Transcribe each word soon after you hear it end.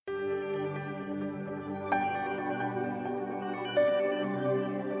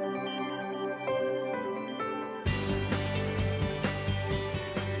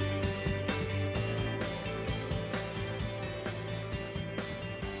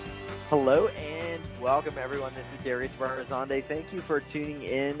Hello and welcome, everyone. This is Darius Barazande. Thank you for tuning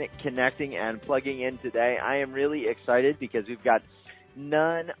in, connecting, and plugging in today. I am really excited because we've got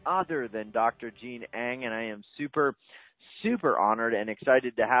none other than Dr. Gene Eng, and I am super honored and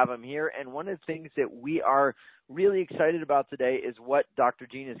excited to have him here. And one of the things that we are really excited about today is what Dr.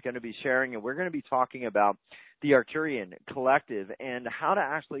 Gene is going to be sharing, and we're going to be talking about the Arcturian Collective and how to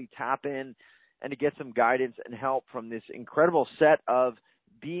actually tap in and to get some guidance and help from this incredible set of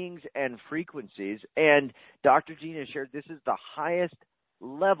beings and frequencies. And Dr. Gene has shared this is the highest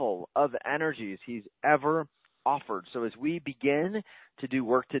level of energies he's ever offered. So as we begin to do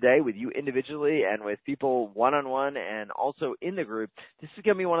work today with you individually and with people one-on-one and also in the group, this is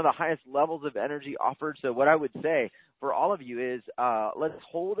going to be one of the highest levels of energy offered. So what I would say for all of you is let's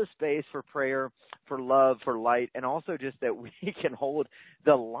hold a space for prayer, for love, for light, and also just that we can hold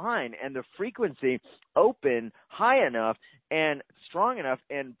the line and the frequency open high enough and strong enough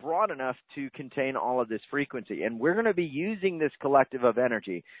and broad enough to contain all of this frequency. And we're going to be using this collective of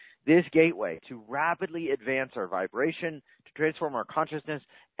energy, this gateway, to rapidly advance our vibration, to transform our consciousness,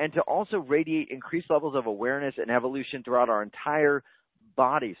 and to also radiate increased levels of awareness and evolution throughout our entire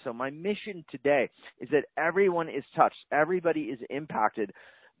body. So my mission today is that everyone is touched, everybody is impacted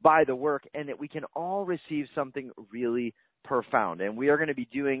by the work, and that we can all receive something really profound. And we are going to be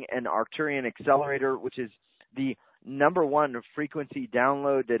doing an Arcturian Accelerator, which is the number one frequency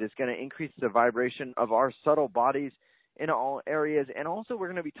download that is going to increase the vibration of our subtle bodies in all areas. And also we're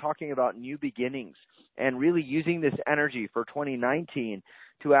going to be talking about new beginnings and really using this energy for 2019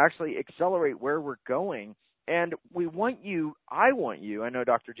 to actually accelerate where we're going. And I want you, I know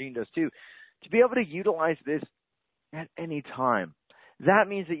Dr. Gene does too, to be able to utilize this at any time. That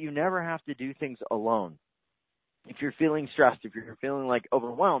means that you never have to do things alone. If you're feeling stressed, if you're feeling like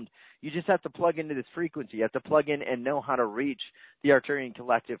overwhelmed, you just have to plug into this frequency. You have to plug in and know how to reach the Arcturian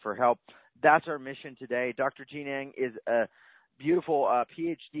Collective for help. That's our mission today. Dr. Gene Eng is a beautiful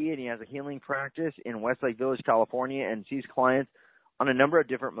PhD, and he has a healing practice in Westlake Village, California, and sees clients on a number of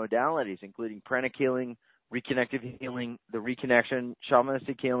different modalities, including pranic healing, reconnective healing, the reconnection,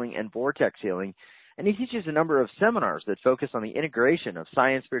 shamanistic healing, and vortex healing. And he teaches a number of seminars that focus on the integration of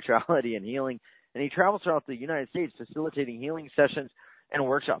science, spirituality, and healing. And he travels throughout the United States facilitating healing sessions and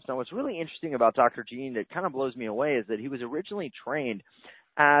workshops. Now, what's really interesting about Dr. Gene that kind of blows me away is that he was originally trained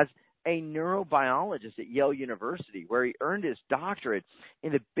as a neurobiologist at Yale University, where he earned his doctorate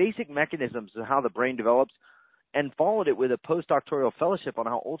in the basic mechanisms of how the brain develops, and followed it with a postdoctoral fellowship on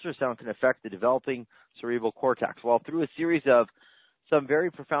how ultrasound can affect the developing cerebral cortex. Well, through a series of some very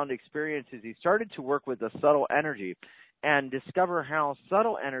profound experiences, he started to work with the subtle energy and discover how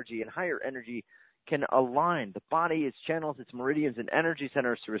subtle energy and higher energy can align the body, its channels, its meridians, and energy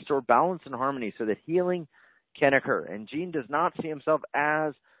centers to restore balance and harmony so that healing can occur. And Gene does not see himself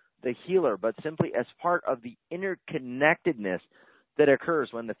as the healer, but simply as part of the interconnectedness that occurs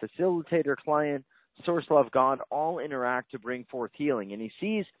when the facilitator, client, source, love, God all interact to bring forth healing. And he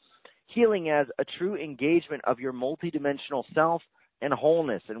sees healing as a true engagement of your multidimensional self and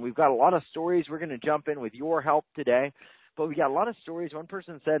wholeness. And we've got a lot of stories. We're going to jump in with your help today, but we got a lot of stories. One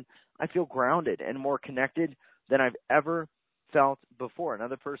person said, I feel grounded and more connected than I've ever felt before.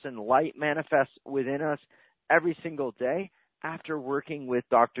 Another person, light manifests within us every single day after working with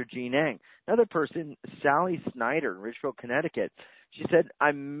Dr. Gene Eng. Another person, Sally Snyder in Ridgefield, Connecticut, she said,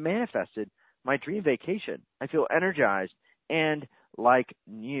 I manifested my dream vacation. I feel energized and like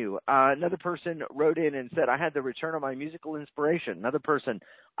new. Another person wrote in and said, I had the return of my musical inspiration. Another person,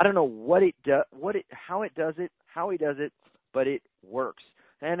 I don't know how he does it, but it works.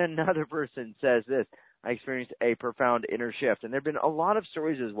 And another person says this, I experienced a profound inner shift. And there have been a lot of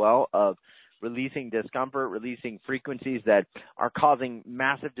stories as well of releasing discomfort, releasing frequencies that are causing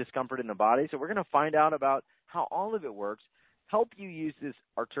massive discomfort in the body. So we're going to find out about how all of it works, help you use this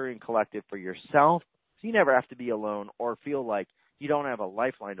Arcturian Collective for yourself so you never have to be alone or feel like you don't have a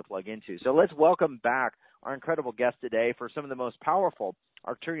lifeline to plug into. So let's welcome back our incredible guest today for some of the most powerful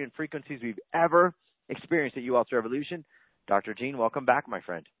Arcturian frequencies we've ever experienced at UAlt's Revolution. Dr. Gene, welcome back, my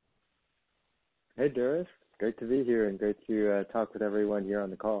friend. Hey, Darius. Great to be here and great to talk with everyone here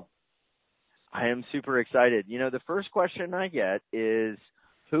on the call. I am super excited. You know, the first question I get is,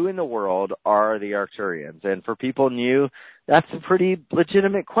 who in the world are the Arcturians? And for people new, that's a pretty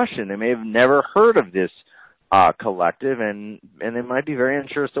legitimate question. They may have never heard of this collective, and they might be very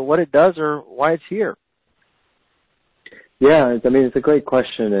unsure as to what it does or why it's here. Yeah, I mean, it's a great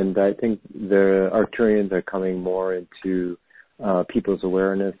question, and I think the Arcturians are coming more into people's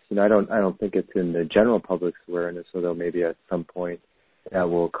awareness. And I don't think it's in the general public's awareness, although maybe at some point that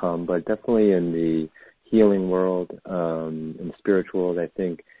will come. But definitely in the healing world, in the spiritual world, I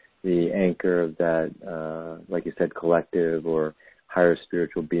think the anchor of that, like you said, collective or higher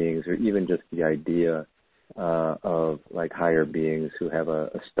spiritual beings, or even just the idea of like higher beings who have a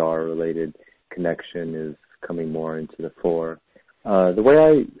star-related connection is coming more into the fore. The way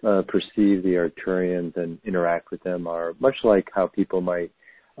I perceive the Arcturians and interact with them are much like how people might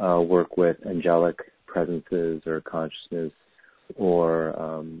work with angelic presences or consciousness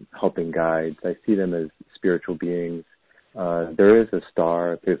or helping guides. I see them as spiritual beings. There is a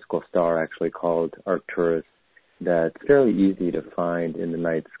star, a physical star actually called Arcturus, that's fairly easy to find in the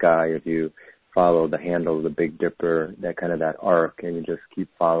night sky if you follow the handle of the Big Dipper, that arc, and you just keep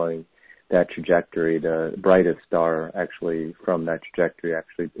following that trajectory. The brightest star actually from that trajectory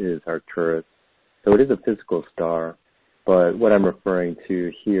actually is Arcturus. So it is a physical star, but what I'm referring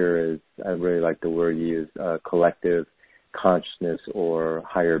to here is, I really like the word used, collective consciousness or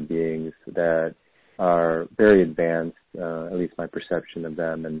higher beings that are very advanced, at least my perception of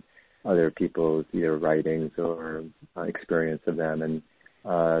them and other people's either writings or experience of them. And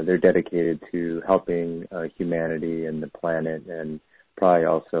they're dedicated to helping humanity and the planet, and probably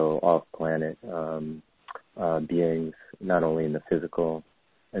also off-planet beings, not only in the physical.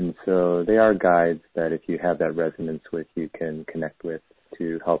 And so they are guides that if you have that resonance with, you can connect with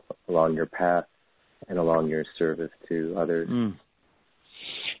to help along your path and along your service to others.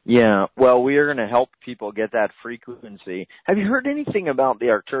 Yeah, well, we are going to help people get that frequency. Have you heard anything about the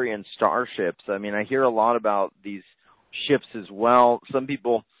Arcturian starships? I mean, I hear a lot about these ships as well. Some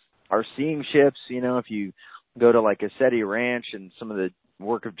people are seeing ships. You know, if you go to like Assetti Ranch and some of the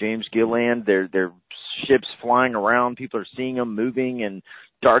work of James Gilland, they're ships flying around. People are seeing them moving and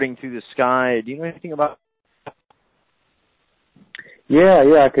darting through the sky. Do you know anything about? Yeah,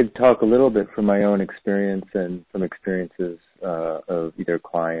 I could talk a little bit from my own experience and some experiences of either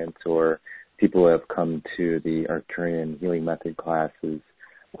clients or people who have come to the Arcturian healing method classes.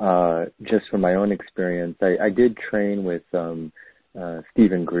 Just from my own experience, I did train with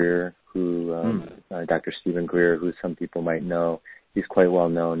Stephen Greer, who Dr. Stephen Greer, who some people might know. He's quite well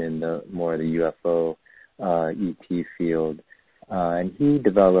known in the UFO ET field, and he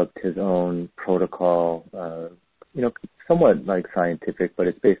developed his own protocol. Somewhat like scientific, but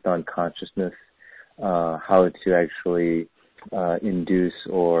it's based on consciousness, how to actually induce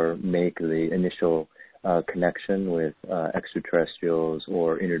or make the initial connection with extraterrestrials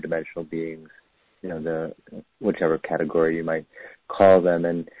or interdimensional beings, the whichever category you might call them.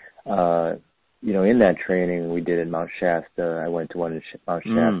 And in that training we did in Mount Shasta, I went to one in Mount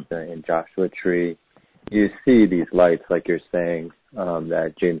Shasta in Joshua Tree. You see these lights, like you're saying,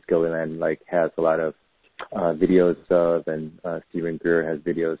 that James Gilliland has a lot of videos of, and Stephen Greer has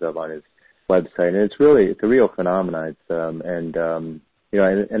videos of on his website, and it's a real phenomenon. And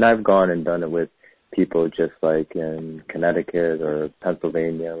I've gone and done it with people just like in Connecticut or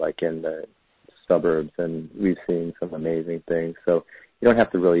Pennsylvania, like in the suburbs, and we've seen some amazing things. So you don't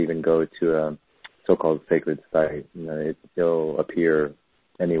have to really even go to a so-called sacred site. It'll appear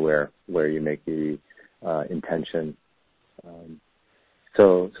anywhere where you make the intention.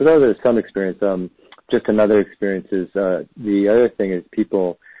 So those are some experience. Just another experience is the other thing is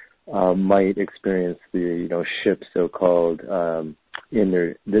people might experience the ships, so-called, in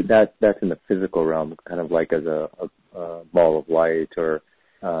their that's in the physical realm, kind of like as a ball of light or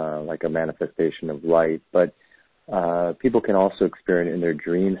like a manifestation of light. But people can also experience it in their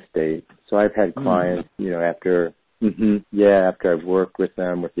dream state. So I've had clients, after I've worked with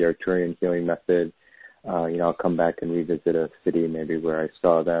them with the Arcturian healing method, I'll come back and revisit a city maybe where I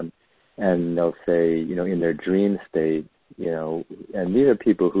saw them. And they'll say, in their dream state, and these are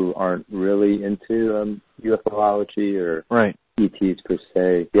people who aren't really into UFOlogy or ETs per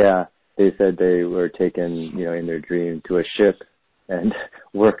se. Yeah, they said they were taken, in their dream to a ship and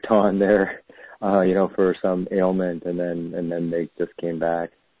worked on their, for some ailment, and then they just came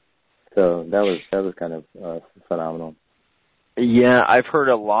back. So that was kind of phenomenal. Yeah, I've heard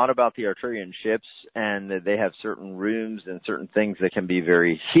a lot about the Arcturian ships, and that they have certain rooms and certain things that can be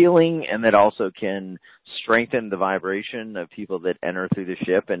very healing, and that also can strengthen the vibration of people that enter through the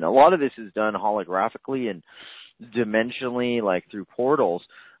ship. And a lot of this is done holographically and dimensionally, like through portals.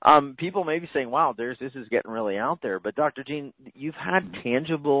 People may be saying, wow, this is getting really out there. But Dr. Gene, you've had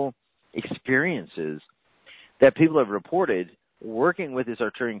tangible experiences that people have reported working with this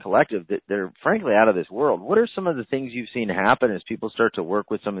Arcturian collective that they're frankly out of this world. What are some of the things you've seen happen as people start to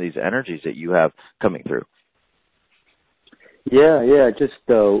work with some of these energies that you have coming through? Yeah. Just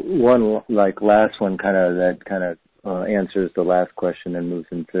one last one, that answers the last question and moves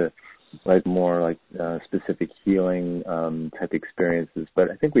into more specific healing type experiences. But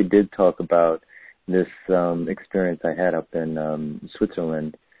I think we did talk about this experience I had up in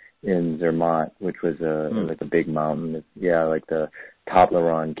Switzerland. in Zermatt, which was like a big mountain. Yeah, like the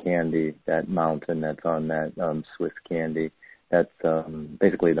Toblerone candy, that mountain that's on that Swiss candy. That's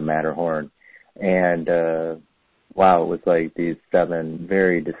basically the Matterhorn. And wow, it was like these 7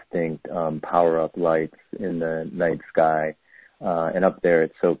 very distinct power-up lights in the night sky. And up there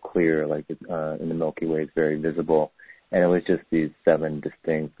it's so clear, like in the Milky Way it's very visible. And it was just these 7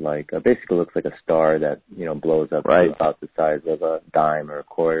 distinct, like basically looks like a star that, blows up to about the size of a dime or a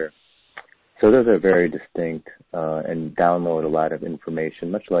quarter. So those are very distinct and download a lot of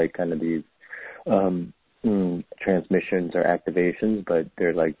information, much like kind of these transmissions or activations, but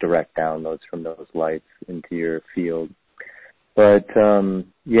they're like direct downloads from those lights into your field. But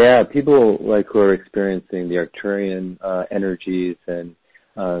yeah, people like who are experiencing the Arcturian energies, and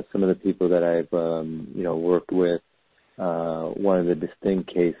some of the people that I've worked with. One of the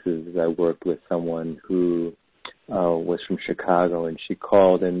distinct cases is I worked with someone who was from Chicago, and she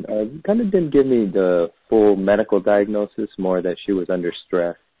called and kind of didn't give me the full medical diagnosis, more that she was under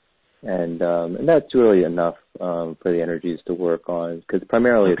stress. And that's really enough for the energies to work on, because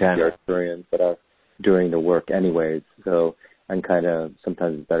primarily it's the Arcturians that are doing the work anyways. So I'm kind of,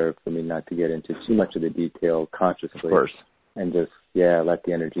 sometimes it's better for me not to get into too much of the detail consciously. Of course. And just, let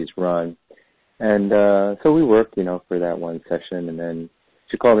the energies run. And so we worked, for that one session, and then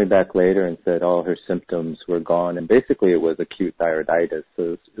she called me back later and said all her symptoms were gone, and basically it was acute thyroiditis,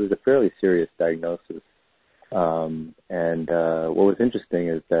 so it was a fairly serious diagnosis. And what was interesting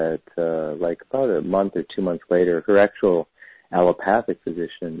is that like about a month or 2 months later, her actual allopathic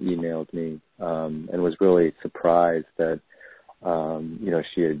physician emailed me and was really surprised that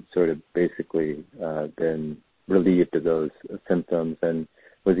she had sort of basically been relieved of those symptoms, and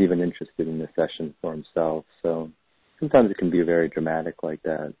was even interested in the session for himself. So sometimes it can be very dramatic like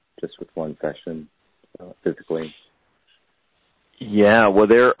that, just with one session physically. Yeah, well,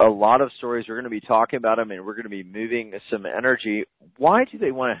 there are a lot of stories. We're going to be talking about them, and we're going to be moving some energy. Why do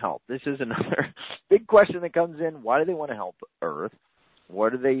they want to help? This is another big question that comes in. Why do they want to help Earth?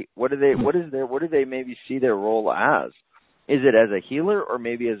 What do they maybe see their role as? Is it as a healer, or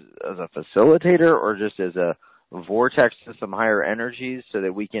maybe as a facilitator, or just as a vortex to some higher energies so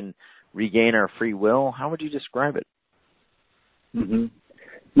that we can regain our free will? How would you describe it? Mm-hmm.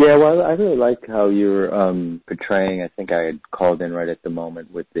 Yeah, well, I really like how you're portraying. I think I had called in right at the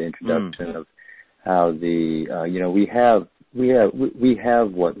moment with the introduction of how we have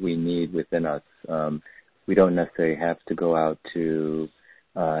what we need within us. We don't necessarily have to go out to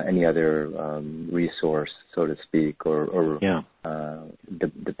any other resource, so to speak, or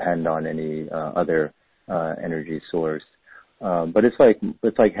depend on any other energy source. But it's like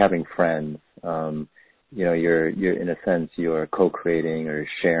having friends. You're in a sense you're co-creating or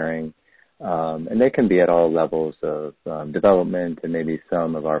sharing, and they can be at all levels of development. And maybe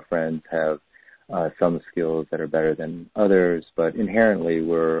some of our friends have some skills that are better than others, but inherently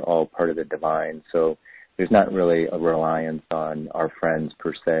we're all part of the divine. So there's not really a reliance on our friends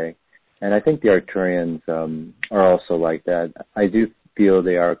per se. And I think the Arcturians are also like that. I do feel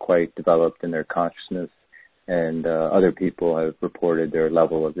they are quite developed in their consciousness, and other people have reported their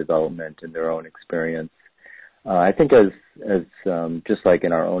level of development in their own experience. I think as just like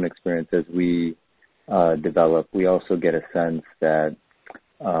in our own experience, as we develop, we also get a sense that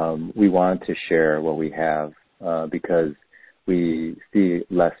we want to share what we have because we see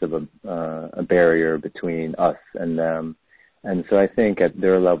less of a barrier between us and them. And so I think at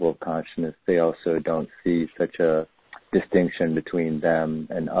their level of consciousness, they also don't see such a distinction between them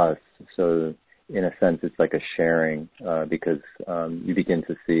and us. So in a sense, it's like a sharing because you begin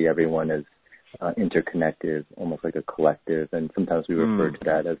to see everyone as interconnected, almost like a collective, and sometimes we refer to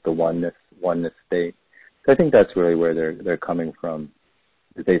that as the oneness state. So I think that's really where they're coming from.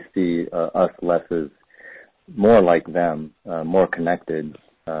 They see us less as more like them, more connected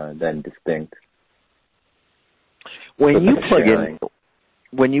than distinct. When you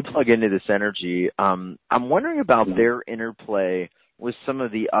plug into this energy, I'm wondering about their interplay with some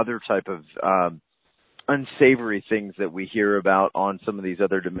of the other type of unsavory things that we hear about on some of these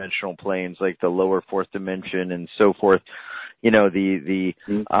other dimensional planes, like the lower fourth dimension and so forth. I'm trying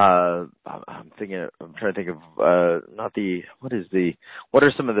to think of what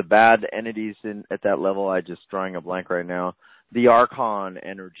are some of the bad entities at that level? I'm just drawing a blank right now. The Archon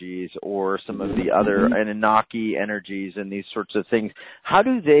energies or some of the other Anunnaki energies and these sorts of things. How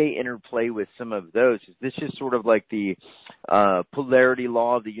do they interplay with some of those? Is this just sort of like the polarity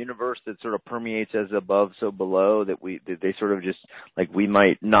law of the universe that sort of permeates as above, so below, that they sort of just, like, we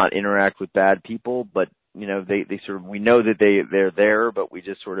might not interact with bad people, but they sort of, we know that they're there, but we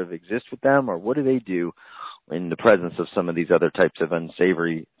just sort of exist with them? Or what do they do in the presence of some of these other types of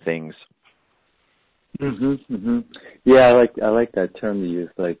unsavory things. Yeah, I like that term you use.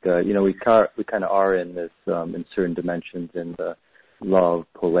 Like, we kind of are in this in certain dimensions in the law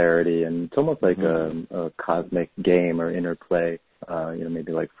of polarity, and it's almost like a cosmic game or interplay.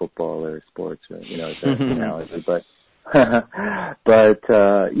 Maybe like football or sports, or as an analogy. But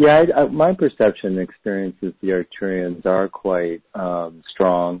my perception and experience is the Arcturians are quite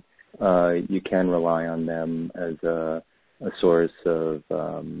strong. You can rely on them as a source of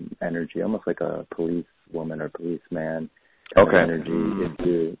energy, almost like a police woman or policeman kind of energy.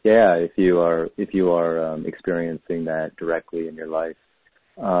 If you are experiencing that directly in your life.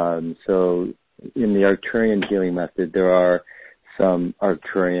 So in the Arcturian healing method, there are some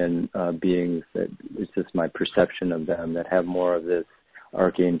Arcturian beings that it's just my perception of them that have more of this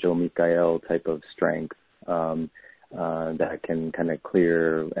Archangel Michael type of strength that can kind of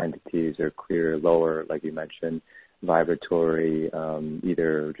clear entities or clear lower, like you mentioned, vibratory,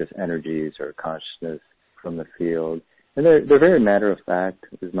 either just energies or consciousness from the field. And they're very matter of fact,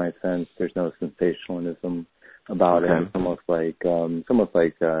 is my sense. There's no sensationalism about it. It's almost like I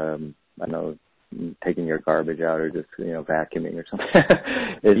don't know, taking your garbage out or just vacuuming or something.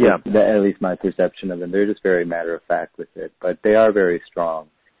 At least my perception of them. They're just very matter of fact with it, but they are very strong.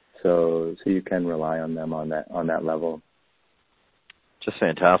 So you can rely on them on that level. Just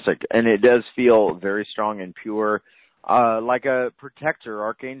fantastic, and it does feel very strong and pure, like a protector,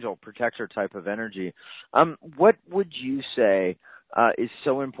 archangel protector type of energy. What would you say is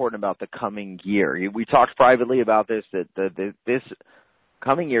so important about the coming year? We talked privately about this, that this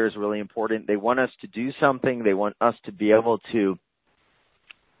coming year is really important. They want us to do something. They want us to be able to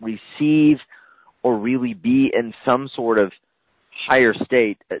receive or really be in some sort of higher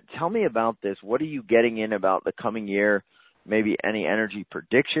state. Tell me about this. What are you getting in about the coming year? Maybe any energy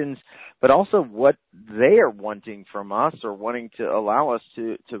predictions, but also what they are wanting from us or wanting to allow us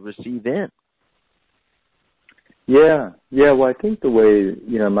to receive in. Yeah. Well, I think the way,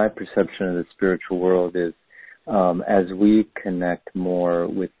 my perception of the spiritual world is as we connect more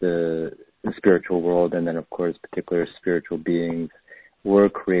with the spiritual world, and then, of course, particular spiritual beings, we're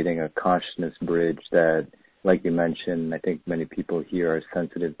creating a consciousness bridge that, like you mentioned, I think many people here are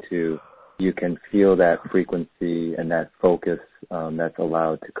sensitive to. You can feel that frequency and that focus that's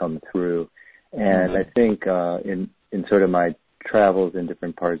allowed to come through. And I think in sort of my travels in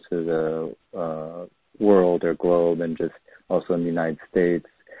different parts of the world or globe, and just also in the United States,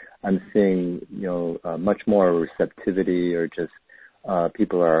 I'm seeing, much more receptivity, or just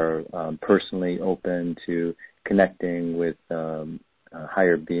people are personally open to connecting with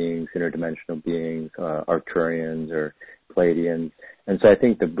higher beings, interdimensional beings, Arcturians or Pleiadians. And so I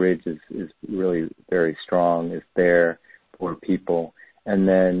think the bridge is really very strong. It's there for people. And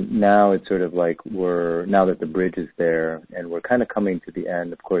then now it's sort of like now that the bridge is there and we're kind of coming to the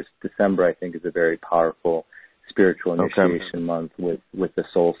end. Of course, December, I think, is a very powerful spiritual initiation month with the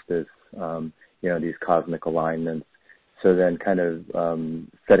solstice, these cosmic alignments. So then kind of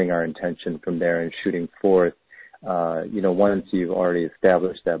setting our intention from there and shooting forth, once you've already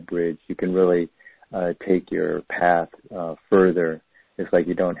established that bridge, you can really take your path further. It's like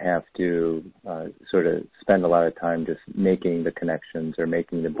you don't have to sort of spend a lot of time just making the connections or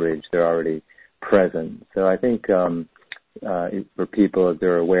making the bridge. They're already present. So I think for people, if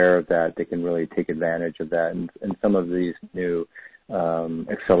they're aware of that, they can really take advantage of that. And some of these new Arcturian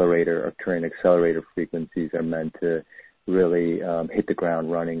accelerator frequencies are meant to really hit the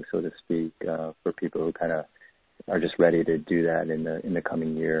ground running, so to speak, for people who kind of are just ready to do that in the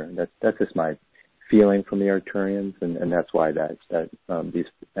coming year. That's just my feeling from the Arcturians, and that's why these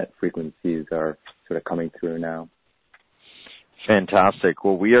frequencies are sort of coming through now. Fantastic.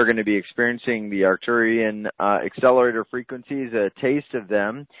 Well, we are going to be experiencing the Arcturian accelerator frequencies, a taste of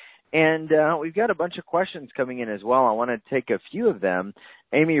them, and we've got a bunch of questions coming in as well. I want to take a few of them.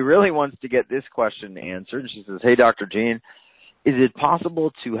 Amy really wants to get this question answered. She says, "Hey, Dr. Gene, is it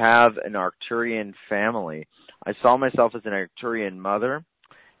possible to have an Arcturian family? I saw myself as an Arcturian mother,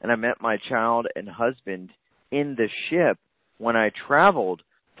 and I met my child and husband in the ship when I traveled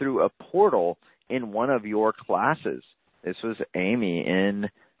through a portal in one of your classes." This was Amy in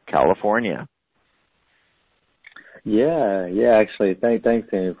California. Yeah. Actually, thanks,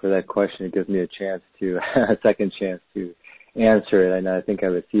 Amy, for that question. It gives me a second chance to answer it. And I think I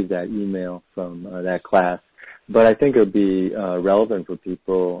received that email from that class. But I think it would be relevant for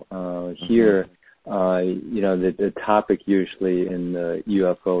people here. The topic usually in the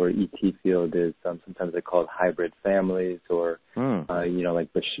UFO or ET field is sometimes they call it hybrid families, or like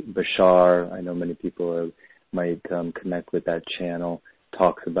Bashar. I know many people might connect with that channel.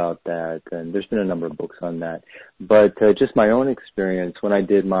 talks about that, and there's been a number of books on that. But just my own experience, when I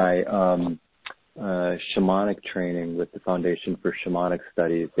did my shamanic training with the Foundation for Shamanic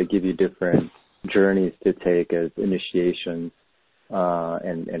Studies, they give you different journeys to take as initiations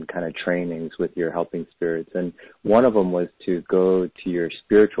and kind of trainings with your helping spirits. And one of them was to go to your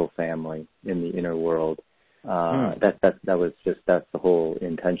spiritual family in the inner world. That's the whole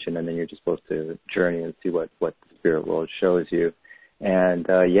intention, and then you're just supposed to journey and see what the spirit world shows you. And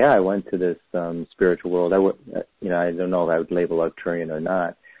I went to this spiritual world. I don't know if I would label Arcturian or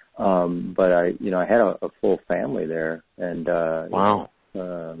not, but I had a full family there, and wow,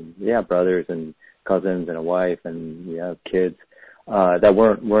 brothers and cousins and a wife, and kids that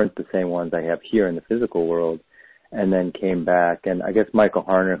weren't the same ones I have here in the physical world. And then came back, and I guess Michael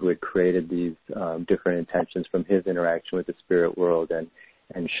Harner, who had created these different intentions from his interaction with the spirit world and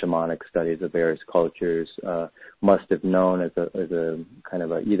shamanic studies of various cultures, must have known as a kind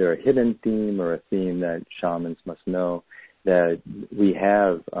of either a hidden theme or a theme that shamans must know, that we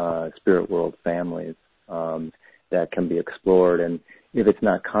have spirit world families that can be explored, and if it's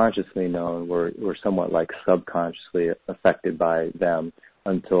not consciously known, we're somewhat like subconsciously affected by them,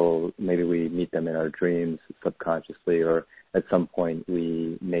 until maybe we meet them in our dreams subconsciously, or at some point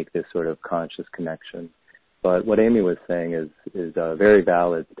we make this sort of conscious connection. But what Amy was saying is very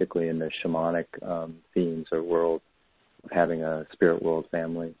valid, particularly in the shamanic themes or world of having a spirit world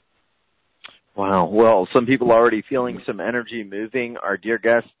family. Wow. Well, some people are already feeling some energy moving. Our dear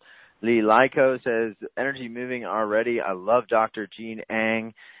guest, Lee Lyko, says, energy moving already. I love Dr. Jean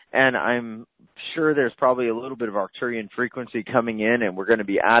Eng. And I'm sure there's probably a little bit of Arcturian frequency coming in, and we're going to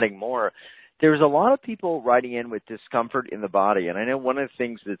be adding more. There's a lot of people writing in with discomfort in the body, and I know one of the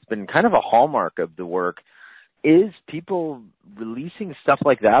things that's been kind of a hallmark of the work is people releasing stuff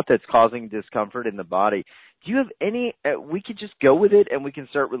like that that's causing discomfort in the body. Do you have any, we could just go with it and we can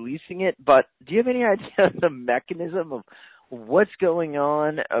start releasing it, but do you have any idea of the mechanism of what's going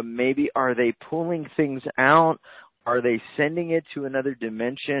on? Maybe are they pulling things out? Are they sending it to another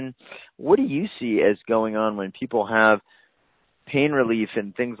dimension? What do you see as going on when people have pain relief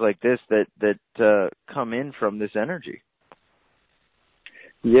and things like this that come in from this energy?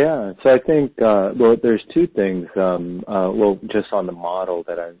 Yeah, so I think, there's two things. Just on the model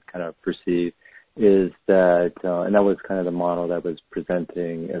that I kind of perceive is that, and that was kind of the model that was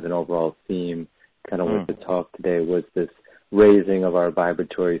presenting as an overall theme, kind of with the talk today, was this raising of our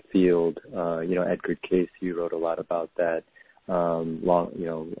vibratory field. Edgar Cayce wrote a lot about that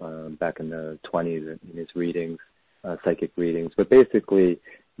back in the 20s in his readings, psychic readings. But basically,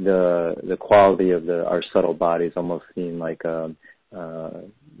 the quality of our subtle bodies almost seem like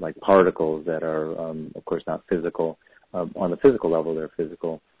particles that are, of course, not physical. On the physical level, they're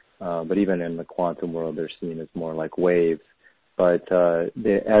physical, but even in the quantum world, they're seen as more like waves. But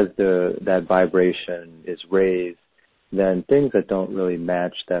as that vibration is raised, then things that don't really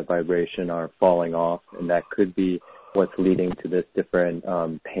match that vibration are falling off, and that could be what's leading to this different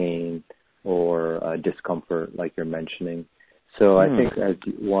pain or discomfort, like you're mentioning. So I think as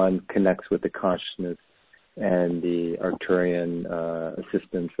one connects with the consciousness and the Arcturian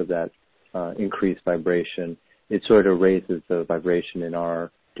assistance of that increased vibration, it sort of raises the vibration in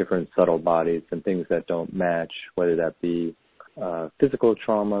our different subtle bodies, and things that don't match, whether that be physical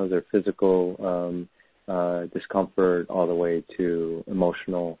traumas or physical discomfort, all the way to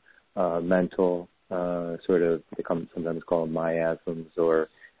emotional, mental, sort of become sometimes called miasms, or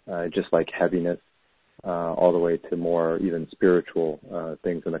just like heaviness, all the way to more even spiritual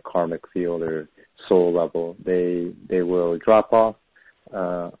things in the karmic field or soul level. They will drop off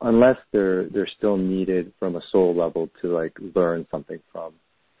unless they're still needed from a soul level to like learn something from.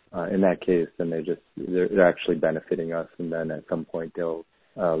 In that case, then they're actually benefiting us, and then at some point they'll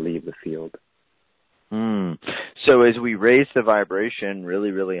leave the field. So as we raise the vibration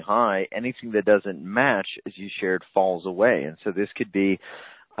really, really high, anything that doesn't match, as you shared, falls away. And so this could be,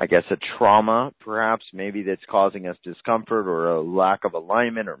 I guess, a trauma, perhaps, maybe that's causing us discomfort or a lack of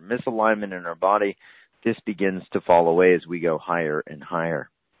alignment or misalignment in our body. This begins to fall away as we go higher and higher.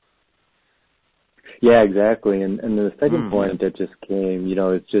 Yeah, exactly. And the second point that just came,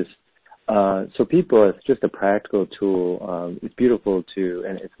 it's just, so people, it's just a practical tool. It's beautiful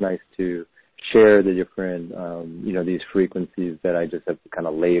and it's nice to share the different, these frequencies that I just have kind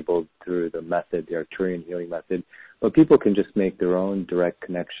of labeled through the method, the Arcturian healing method. But people can just make their own direct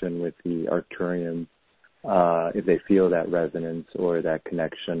connection with the Arcturians if they feel that resonance or that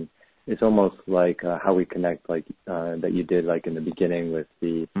connection. It's almost like how we connect, like that you did, like in the beginning with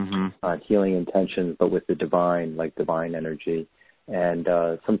the healing intentions, but with the divine energy. And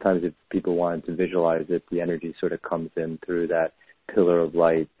sometimes if people want to visualize it, the energy sort of comes in through that pillar of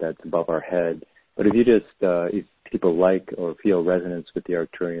light that's above our head. But if you just, if people like or feel resonance with the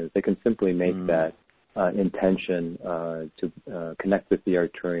Arcturians, they can simply make that intention to connect with the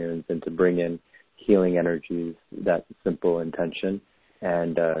Arcturians and to bring in healing energies, that simple intention,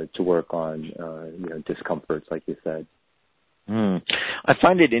 and to work on, discomforts, like you said. I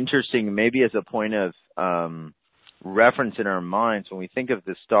find it interesting, maybe as a point of reference in our minds, when we think of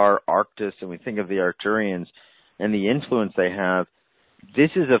the star Arctus and we think of the Arcturians and the influence they have,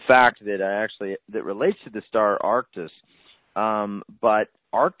 this is a fact that relates to the star Arctus, but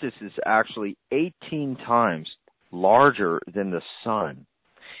Arctus is actually 18 times larger than the sun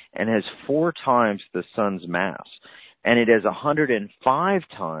and has 4 times the sun's mass, and it has 105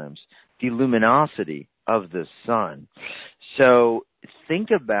 times the luminosity of the sun. So think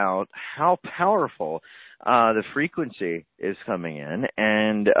about how powerful the frequency is coming in,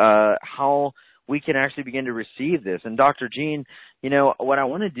 and how we can actually begin to receive this. And Dr. Jean, what I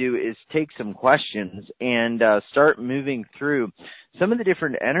want to do is take some questions and start moving through some of the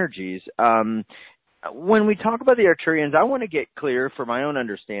different energies. When we talk about the Arcturians, I want to get clear for my own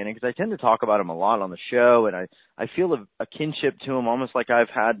understanding, because I tend to talk about them a lot on the show, and I feel a kinship to them, almost like I've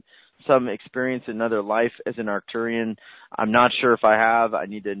had some experience in another life as an Arcturian. I'm not sure if I have. I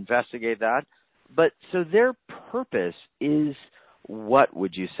need to investigate that. But so their purpose is, what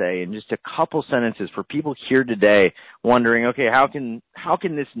would you say, in just a couple sentences, for people here today wondering, okay, how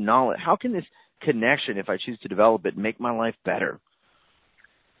can this knowledge, how can this connection, if I choose to develop it, make my life better?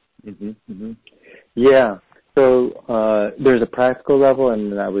 Yeah. So there's a practical level,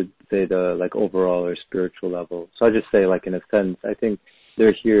 and I would say the overall or spiritual level. So I'll just say, in a sense, I think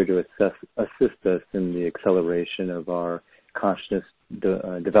they're here to assist us in the acceleration of our consciousness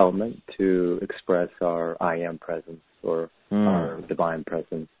development, to express our I am presence, or our divine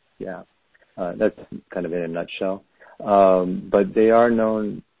presence. Yeah. That's kind of in a nutshell. But they are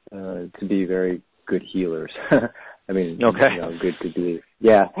known to be very good healers. I mean, good to be.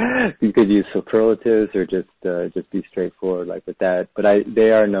 Yeah, you could use superlatives or just be straightforward with that. But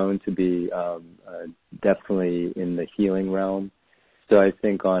they are known to be definitely in the healing realm. So I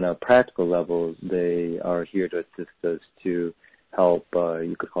think on a practical level, they are here to assist us to help,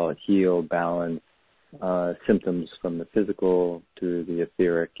 you could call it heal, balance symptoms from the physical to the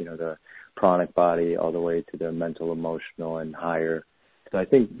etheric, the pranic body, all the way to the mental, emotional, and higher. So I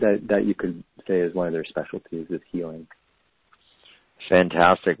think that you could say is one of their specialties, is healing.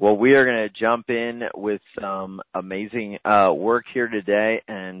 Fantastic. Well, we are going to jump in with some amazing work here today,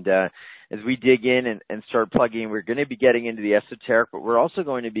 and as we dig in and start plugging, we're going to be getting into the esoteric, but we're also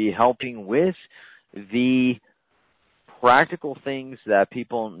going to be helping with the practical things that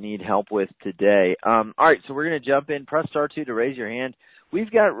people need help with today. All right, so we're going to jump in. Press star 2 to raise your hand. We've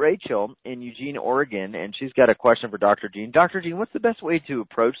got Rachel in Eugene, Oregon, and she's got a question for Dr. Jean. Dr. Jean, what's the best way to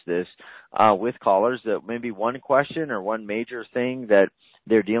approach this with callers? Maybe one question or one major thing that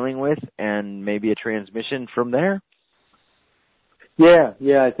they're dealing with, and maybe a transmission from there? Yeah.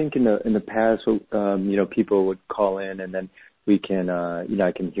 I think in the past, people would call in, and then we can,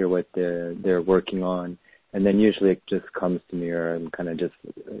 I can hear what they're working on, and then usually it just comes to me, or I'm kind of just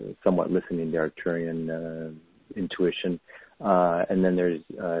somewhat listening to Arcturian intuition. And then there's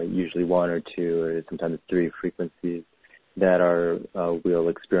usually 1 or 2 or sometimes 3 frequencies that we'll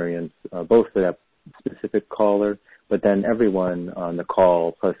experience both for that specific caller, but then everyone on the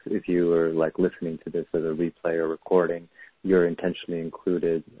call, plus if you were listening to this as a replay or recording, you're intentionally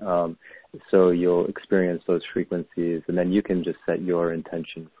included. So you'll experience those frequencies, and then you can just set your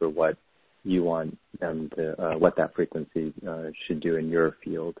intention for what you want them to, what that frequency should do in your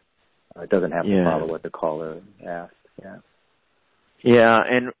field. It doesn't have to follow what the caller asked. Yeah,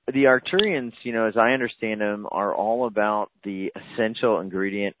 and the Arcturians, as I understand them, are all about the essential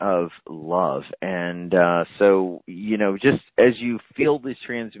ingredient of love. And so, just as you feel these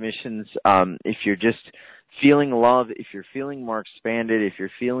transmissions, if you're just feeling love, if you're feeling more expanded, if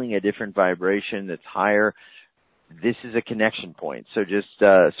you're feeling a different vibration that's higher, this is a connection point. So just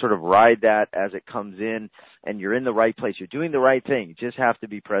sort of ride that as it comes in, and you're in the right place. You're doing the right thing. You just have to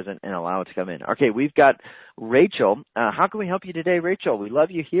be present and allow it to come in. Okay, we've got Rachel. How can we help you today, Rachel? We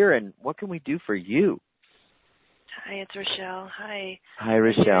love you here, and what can we do for you? Hi, it's Rochelle. Hi. Hi,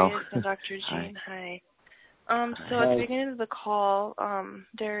 Rochelle. Darius and Dr. Jean. Hi. So at the beginning of the call,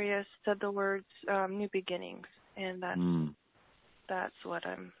 Darius said the words new beginnings, and that's what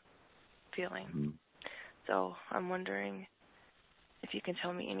I'm feeling. So I'm wondering if you can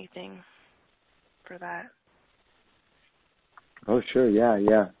tell me anything for that. Oh, sure. Yeah.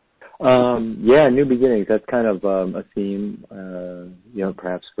 New beginnings. That's kind of a theme,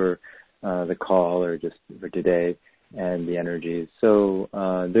 perhaps for the call or just for today. and the energies. So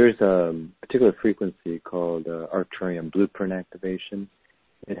there's a particular frequency called Arcturian blueprint activation.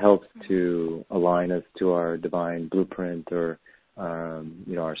 It helps to align us to our divine blueprint, or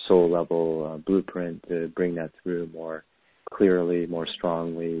our soul level blueprint, to bring that through more clearly, more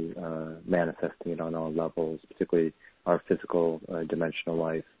strongly, manifesting it on all levels, particularly our physical dimensional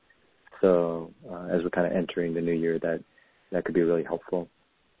life. So as we're kind of entering the new year, that could be really helpful.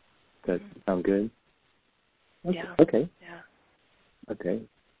 Does that sound good? Okay. Yeah. Okay. Yeah.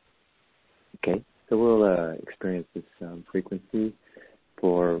 Okay. So we'll experience this frequency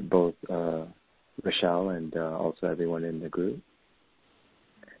for both Rochelle and also everyone in the group.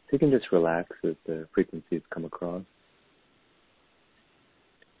 So you can just relax as the frequencies come across.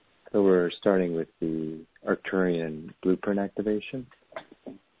 So we're starting with the Arcturian blueprint activation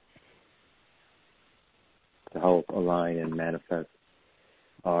to help align and manifest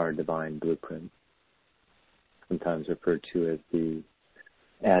our divine blueprint, sometimes referred to as the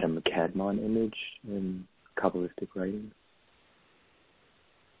Adam Kadmon image in Kabbalistic writings.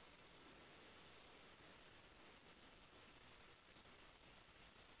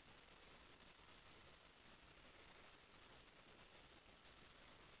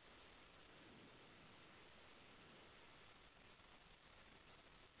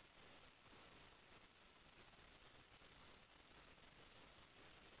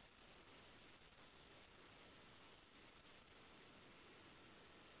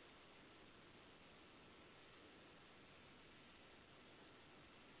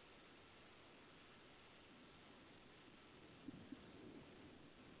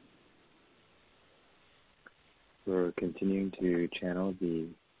 We're continuing to channel the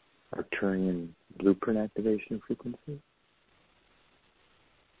Arcturian blueprint activation frequency.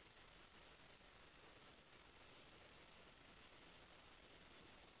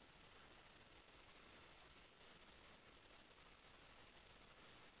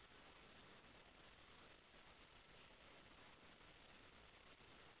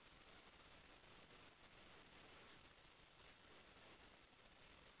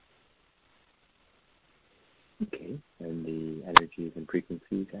 Okay, and the energies and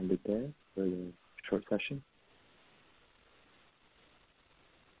frequencies ended there for the short session.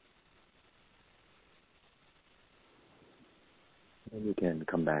 And you can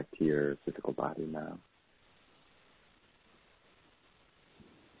come back to your physical body now.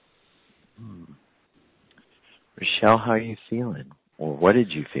 Rochelle, how are you feeling? Or what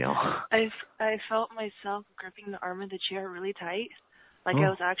did you feel? I felt myself gripping the arm of the chair really tight, like I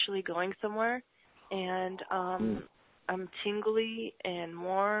was actually going somewhere, and I'm tingly and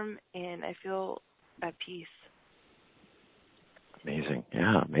warm, and I feel at peace. Amazing.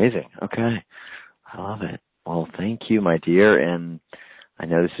 Yeah, amazing. Okay. I love it. Well, thank you, my dear, and I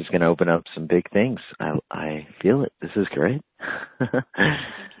know this is going to open up some big things. I feel it. This is great. Thank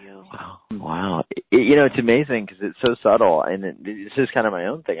you. Wow. It's amazing because it's so subtle, and this is kind of my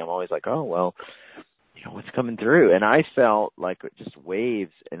own thing. I'm always like, oh, well, what's coming through? And I felt like just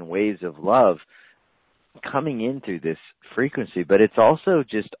waves and waves of love coming in through this frequency, but it's also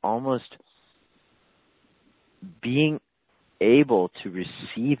just almost being able to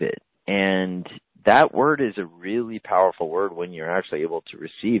receive it. And that word is a really powerful word when you're actually able to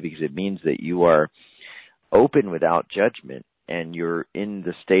receive, because it means that you are open without judgment and you're in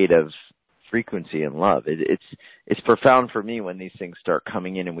the state of frequency and love. It's profound for me when these things start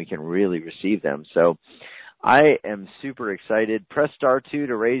coming in and we can really receive them. So I am super excited. Press star 2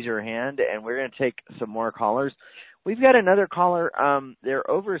 to raise your hand, and we're going to take some more callers. We've got another caller. They're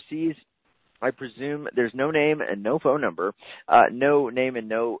overseas. I presume there's no name and no phone number, no name and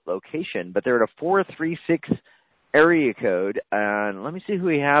no location, but they're at a 436 area code. And let me see who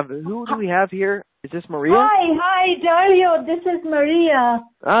we have. Who do we have here? Is this Maria? Hi, Dario. This is Maria.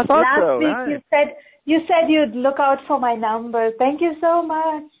 I thought so. Last week you said you'd look out for my number. Thank you so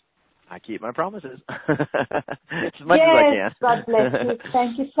much. I keep my promises as much as I can. God bless you.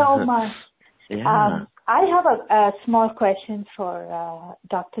 Thank you so much. Yeah. I have a small question for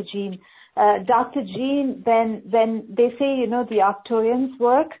Dr. Jean. Dr. Jean, when they say, the Arcturians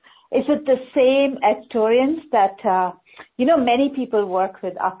work, is it the same Arcturians that, many people work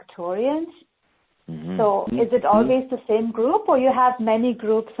with Arcturians? Mm-hmm. So is it always the same group, or you have many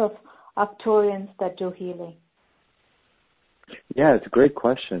groups of Arcturians that do healing? Yeah, it's a great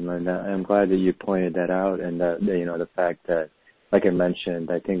question, and I'm glad that you pointed that out, and that, the fact that, like I mentioned,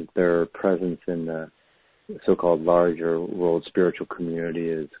 I think their presence in the so-called larger world spiritual community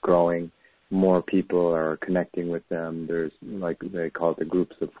is growing. More people are connecting with them. There's, like they call it, the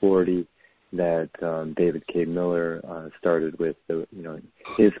groups of 40 that David K. Miller started with,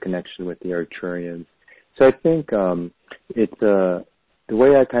 his connection with the Arcturians. So I think it's the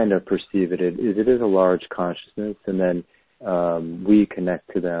way I kind of perceive it is it is a large consciousness, and then we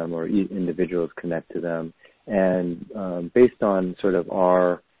connect to them, or individuals connect to them, and based on sort of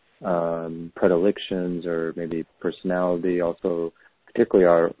our predilections or maybe personality, also particularly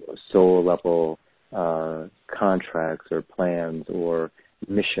our soul level contracts or plans or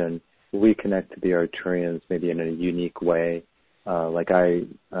mission, we connect to the Arcturians maybe in a unique way. Like I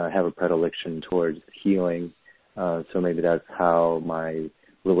have a predilection towards healing, so maybe that's how my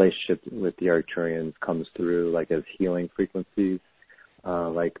relationship with the Arcturians comes through, like as healing frequencies.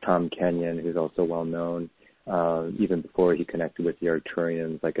 Like Tom Kenyon, who's also well known, even before he connected with the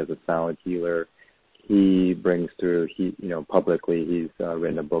Arcturians, like as a sound healer, he brings through, publicly he's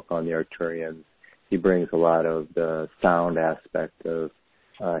written a book on the Arcturians. He brings a lot of the sound aspect of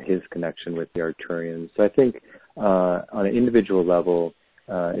his connection with the Arcturians. So I think on an individual level,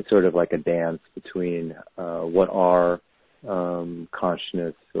 it's sort of like a dance between what our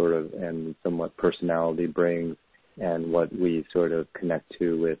consciousness sort of and somewhat personality brings and what we sort of connect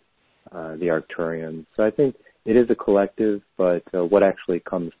to with the Arcturians. So I think it is a collective, but what actually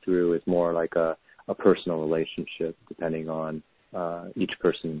comes through is more like a personal relationship, depending on each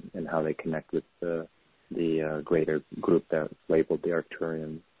person and how they connect with the greater group that's labeled the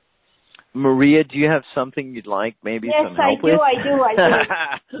Arcturians. Maria, do you have something you'd like maybe some help with? Yes, I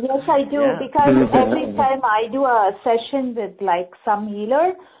do. Yes, I do, Yeah. because every time I do a session with like some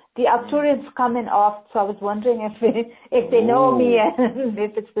healer, the Arcturians come in off, so I was wondering if they know me and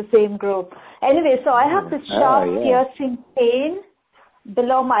if it's the same group. Anyway, so I have this sharp piercing pain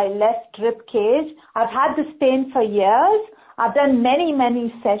below my left rib cage. I've had this pain for years. I've done many,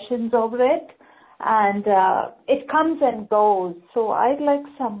 many sessions over it, and it comes and goes. So I'd like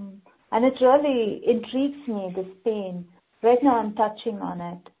some, and it really intrigues me, this pain. Right now I'm touching on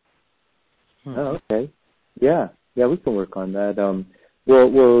it. Oh, okay. Yeah, we can work on that.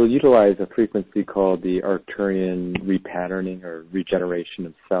 We'll utilize a frequency called the Arcturian repatterning or regeneration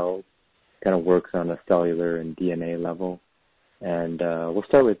of cells. Kind of works on a cellular and DNA level. And we'll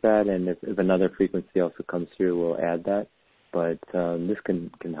start with that, and if another frequency also comes through, we'll add that. But this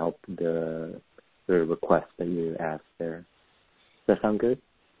can help the request that you asked there. Does that sound good?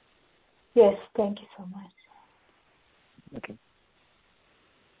 Yes, thank you so much.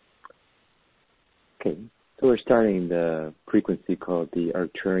 Okay, so we're starting the frequency called the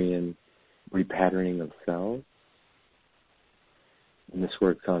Arcturian repatterning of cells. And this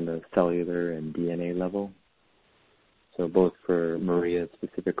works on the cellular and DNA level. So both for Maria's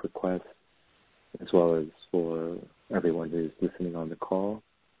specific request, as well as for everyone who's listening on the call.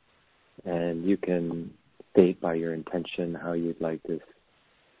 And you can state by your intention how you'd like this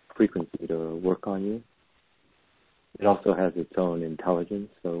frequency to work on you. It also has its own intelligence,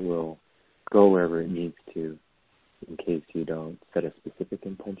 so it will go wherever it needs to in case you don't set a specific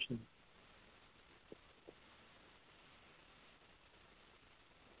intention.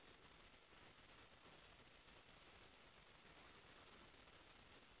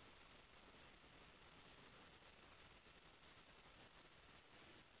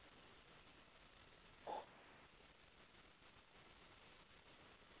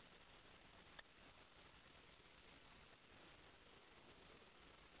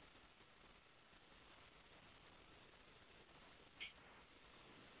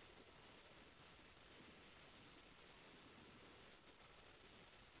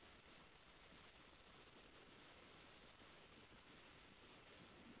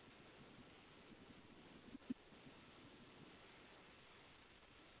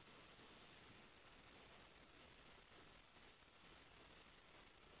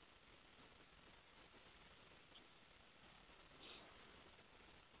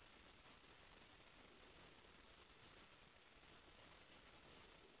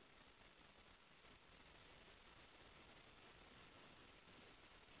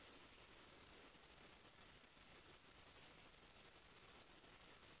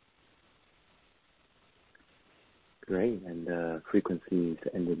 Great, and frequencies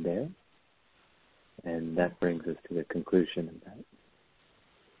ended there. And that brings us to the conclusion of that.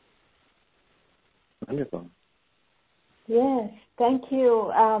 Wonderful. Yes, thank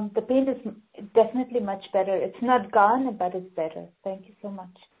you. The pain is definitely much better. It's not gone, but it's better. Thank you so much.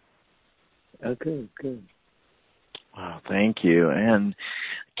 Oh, good. Wow, thank you. And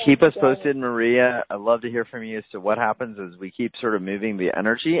keep us posted, Maria. I'd love to hear from you as to what happens as we keep sort of moving the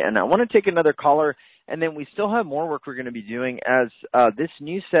energy. And I want to take another caller, and then we still have more work we're going to be doing as this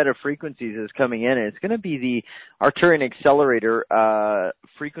new set of frequencies is coming in. And it's going to be the Arcturian Accelerator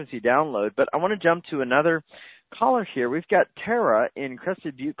frequency download. But I want to jump to another caller here. We've got Tara in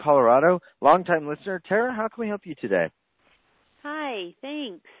Crested Butte, Colorado. Longtime listener. Tara, how can we help you today? Hi,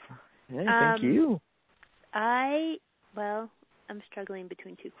 thanks. Hey, thank you. I'm struggling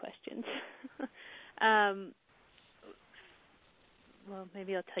between two questions.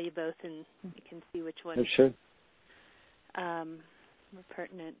 Maybe I'll tell you both and you can see which one Sure. more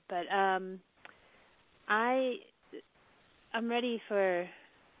pertinent. But I'm ready for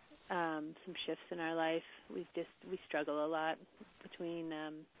some shifts in our life. We struggle a lot between.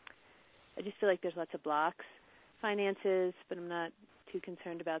 I just feel like there's lots of blocks, finances, but I'm not too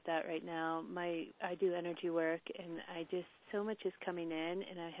concerned about that right now. I do energy work, and so much is coming in,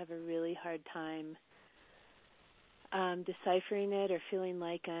 and I have a really hard time deciphering it or feeling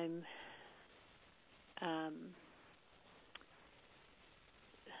like I'm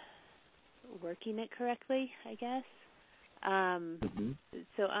working it correctly, I guess.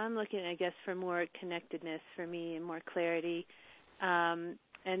 So I'm looking, I guess, for more connectedness for me and more clarity.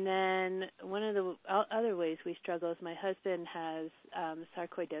 And then one of the other ways we struggle is my husband has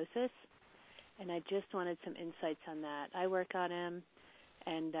sarcoidosis, and I just wanted some insights on that. I work on him,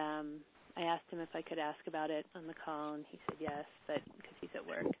 and I asked him if I could ask about it on the call, and he said yes, but because he's at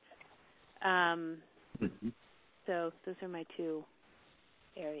work. So those are my two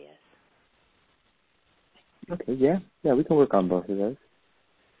areas. Okay, yeah, we can work on both of those.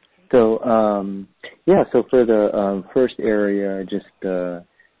 So, so for the first area, just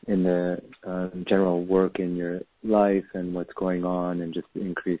in the general work in your life and what's going on and just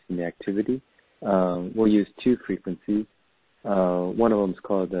increasing the activity, we'll use two frequencies. One of them is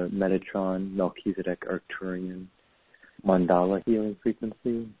called the Metatron Melchizedek Arcturian Mandala Healing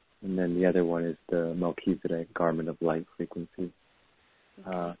Frequency, and then the other one is the Melchizedek Garment of Light Frequency.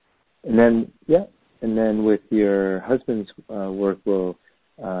 And then with your husband's work, we'll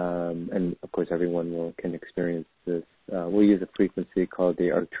and of course everyone can experience this. We'll use a frequency called the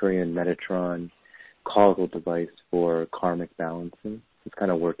Arcturian Metatron causal device for karmic balancing. It's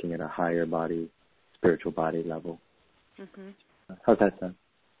kind of working at a higher body, spiritual body level. How's that sound?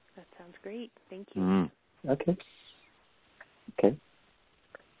 That sounds great. Thank you. Okay.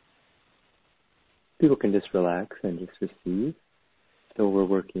 People can just relax and just receive. So we're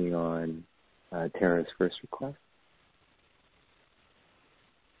working on Tara's first request.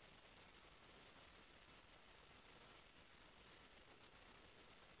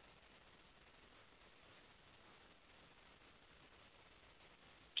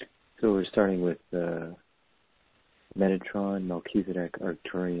 So we're starting with the Metatron Melchizedek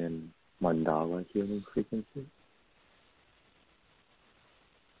Arcturian Mandala Healing Frequency.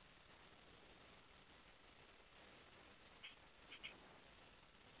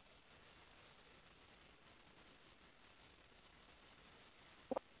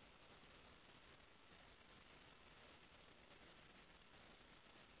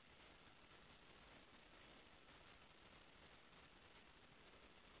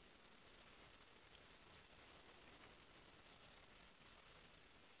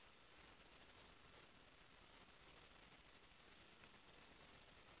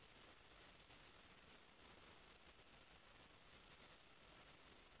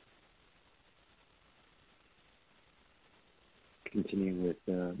 Continuing with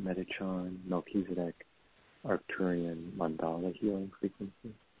the Metatron Melchizedek Arcturian Mandala Healing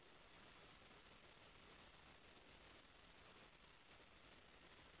Frequency.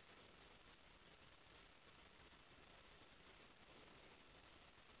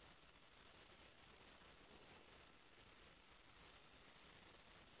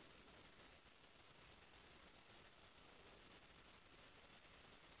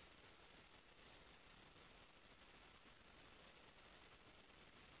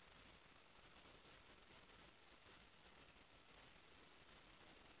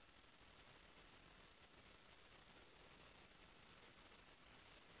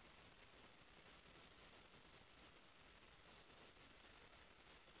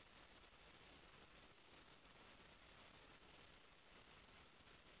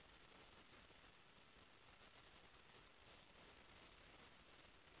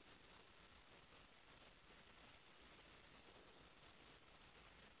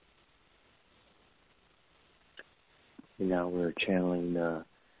 And now we're channeling the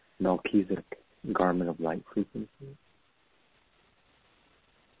Melchizedek Garment of Light Frequency.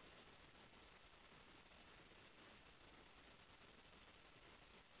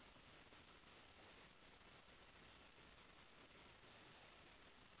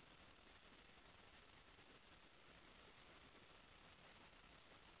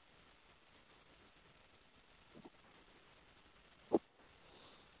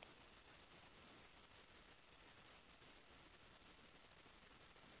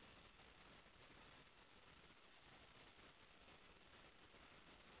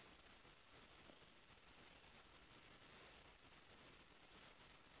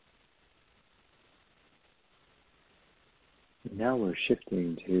 now we're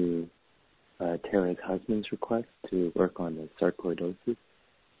shifting to Tara's husband's request to work on the sarcoidosis.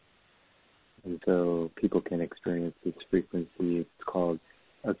 And so people can experience this frequency. It's called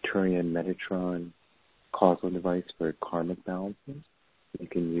Arcturian Metatron causal device for karmic balancing. You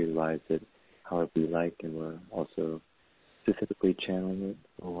can utilize it however you like, and we're also specifically channeling it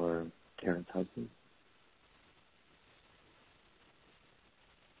for Tara's husband.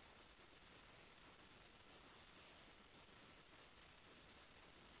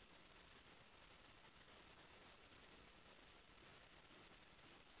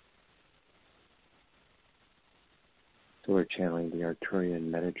 So we're channeling the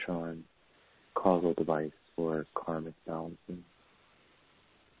Arcturian Metatron causal device for karmic balancing.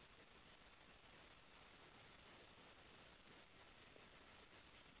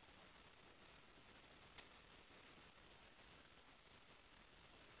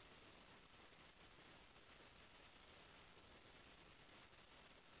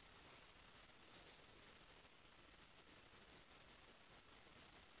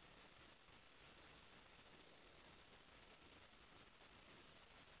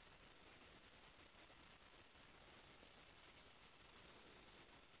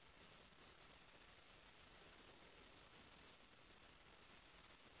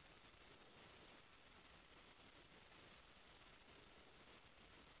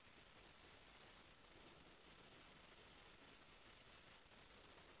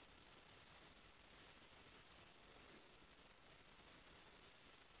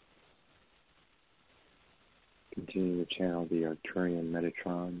 Continue to channel the Arcturian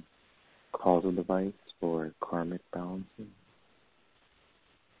Metatron causal device for karmic balancing.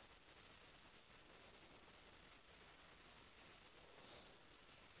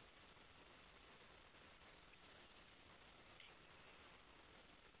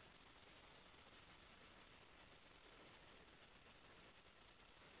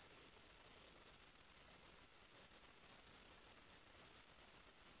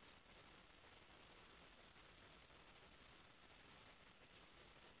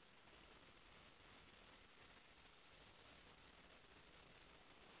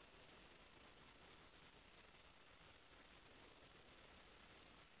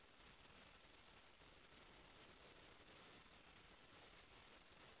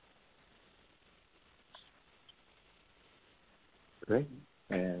 Great.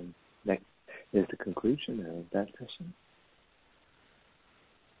 And next is the conclusion of that session.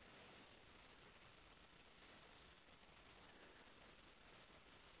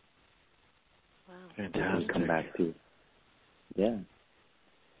 Wow. Fantastic. Come back to, yeah.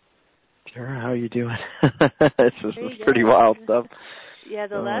 Tara, how are you doing? This is pretty wild stuff. Yeah,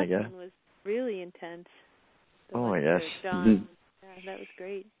 the last one was really intense. Oh my gosh. John, yeah, that was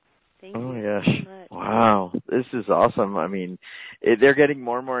great. Thank you my gosh. so much. Wow. This is awesome. I mean, they're getting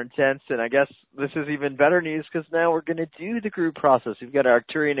more and more intense, and I guess this is even better news because now we're going to do the group process. We've got our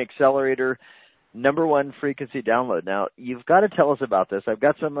Arcturian Accelerator #1 frequency download. Now, you've got to tell us about this. I've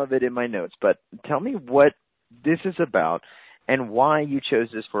got some of it in my notes, but tell me what this is about and why you chose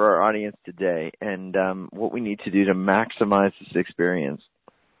this for our audience today, and what we need to do to maximize this experience.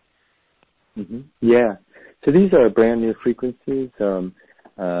 Mm-hmm. Yeah. So these are brand new frequencies.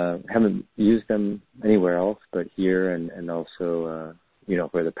 Haven't used them anywhere else but here and also,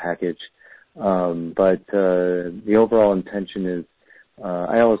 for the package. But the overall intention is,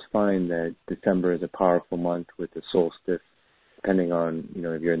 I always find that December is a powerful month with the solstice, depending on,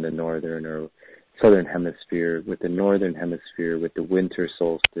 if you're in the northern or southern hemisphere. With the northern hemisphere, with the winter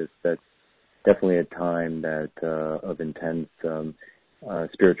solstice, that's definitely a time that of intense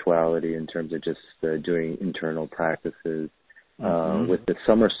spirituality in terms of just doing internal practices. With the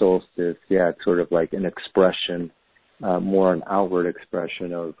summer solstice, it's sort of like an expression, more an outward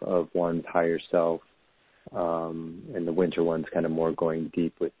expression of one's higher self. And the winter one's kind of more going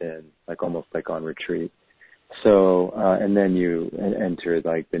deep within, like almost like on retreat. So, and then you enter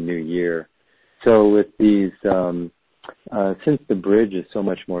like the new year. So with these, since the bridge is so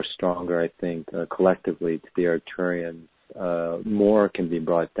much more stronger, I think, collectively to the Arcturians, more can be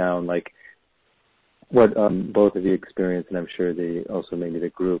brought down. Like, what both of you experience, and I'm sure also maybe the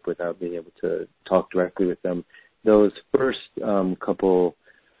group, without being able to talk directly with them, those first couple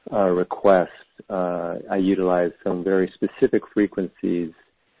requests, I utilized some very specific frequencies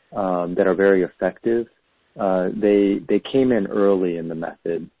that are very effective. They came in early in the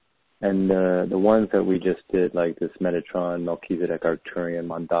method, and the ones that we just did, like this Metatron, Melchizedek Arcturian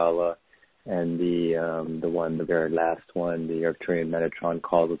Mandala, and the very last one, the Arcturian Metatron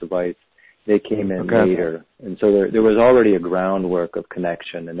causal device, they came in later, and so there was already a groundwork of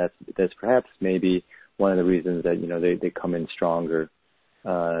connection, and that's perhaps maybe one of the reasons that, they come in stronger.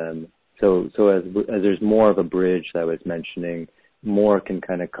 So as there's more of a bridge that I was mentioning, more can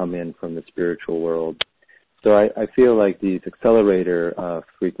kind of come in from the spiritual world. So I feel like these accelerator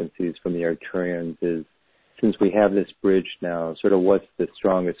frequencies from the Arcturians is, since we have this bridge now, sort of what's the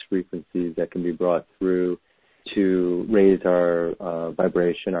strongest frequencies that can be brought through to raise our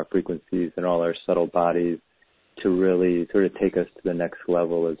vibration, our frequencies, and all our subtle bodies to really sort of take us to the next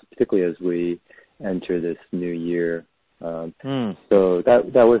level, particularly as we enter this new year. So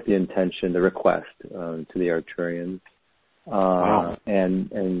that was the intention, the request to the Arcturians. Wow.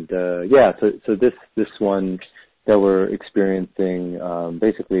 So this one that we're experiencing,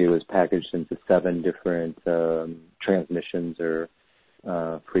 basically it was packaged into 7 different transmissions or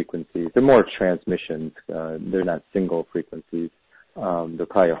frequencies. They're more transmissions. They're not single frequencies. They're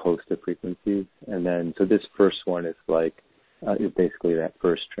probably a host of frequencies. And then, so this first one is is basically that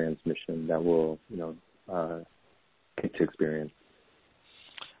first transmission that we'll, get to experience.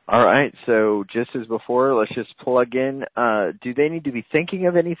 All right, so just as before, let's just plug in. Do they need to be thinking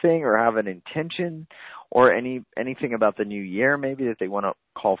of anything or have an intention or anything about the new year maybe that they want to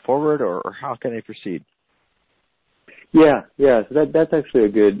call forward, or how can they proceed? Yeah. So that's actually a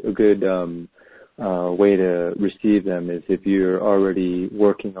good way to receive them is if you're already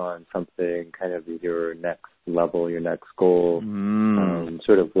working on something, kind of your next level, your next goal,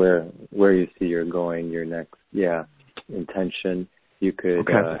 sort of where you see you're going, your next intention. You could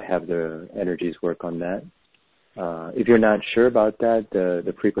have the energies work on that. If you're not sure about that,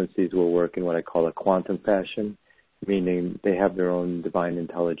 the frequencies will work in what I call a quantum fashion, meaning they have their own divine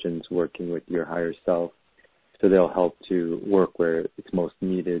intelligence working with your higher self. So they'll help to work where it's most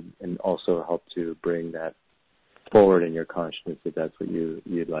needed and also help to bring that forward in your consciousness if that's what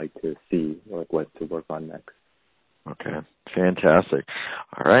you'd like to see, like what to work on next. Okay, fantastic.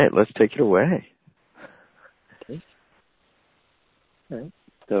 All right, let's take it away. Okay. All right.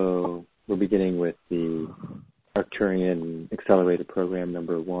 So we're beginning with the Arcturian Accelerated Program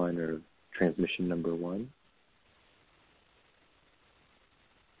number 1 or transmission number 1.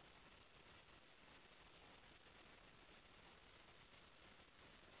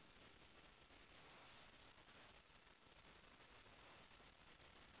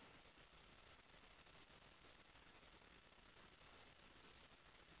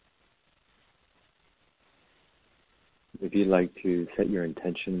 If you'd like to set your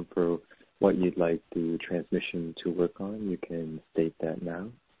intention for what you'd like the transmission to work on, you can state that now.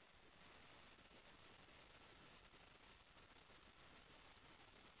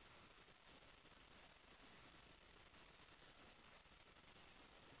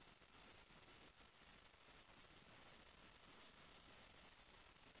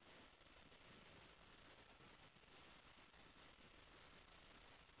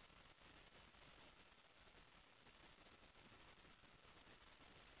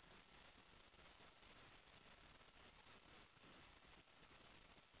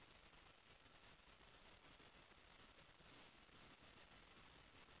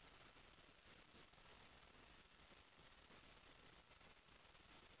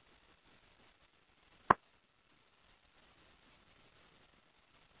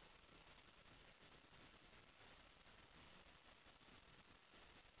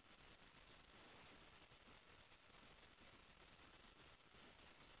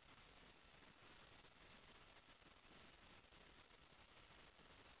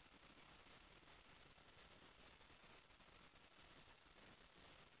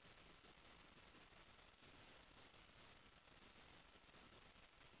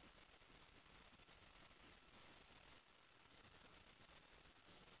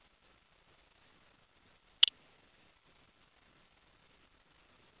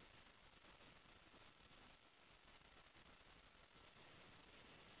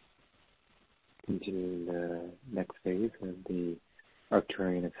 Continuing the next phase of the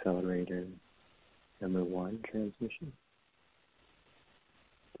Arcturian Accelerator number 1 transmission,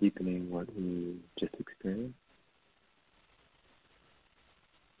 deepening what we just experienced.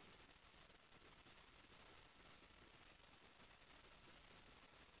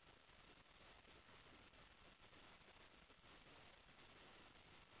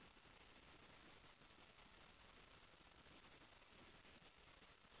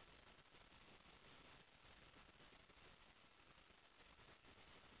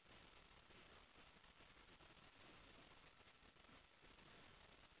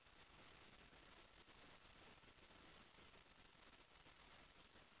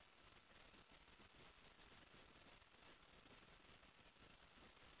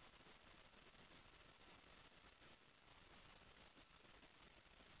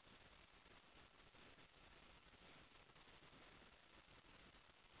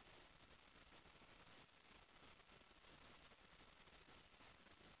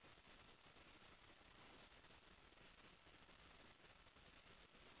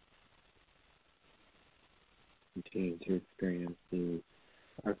 continue to experience the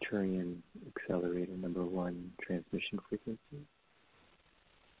Arcturian Accelerator number 1 transmission frequency.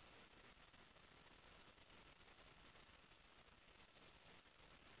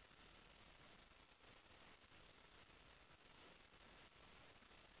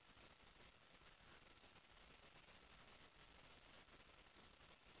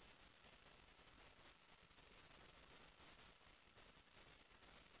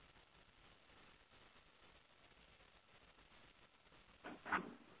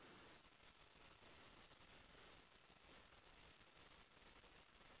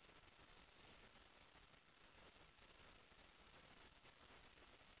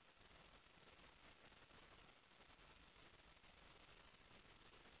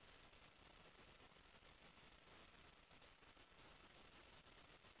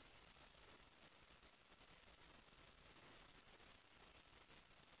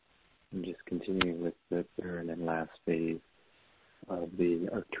 And just continuing with the third and last phase of the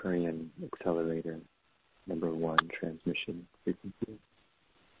Arcturian Accelerator number 1 transmission frequency.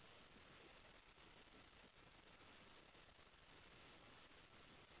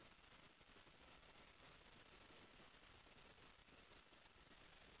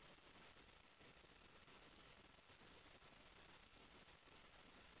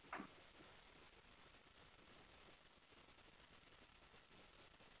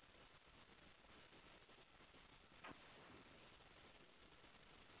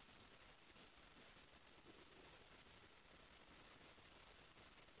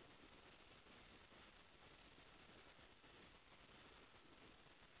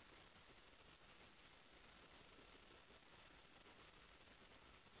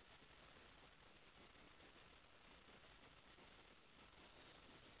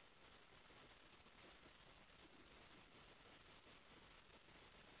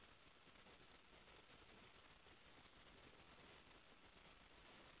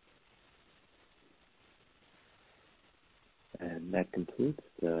 And that completes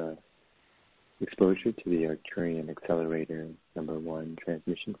the exposure to the Arcturian Accelerator number 1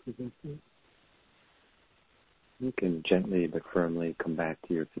 transmission frequency. You can gently but firmly come back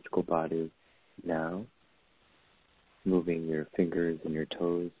to your physical body now, moving your fingers and your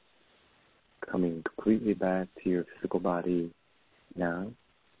toes, coming completely back to your physical body now.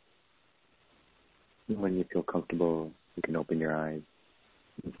 And when you feel comfortable, you can open your eyes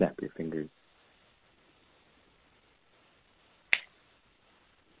and snap your fingers.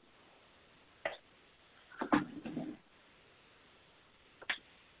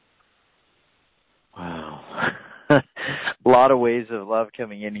 A lot of waves of love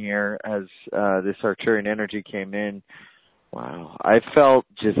coming in here as this Arcturian energy came in. Wow. I felt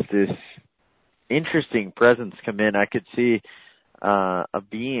just this interesting presence come in. I could see a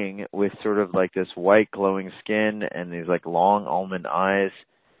being with sort of like this white glowing skin and these like long almond eyes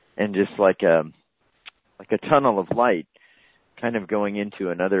and just like a tunnel of light kind of going into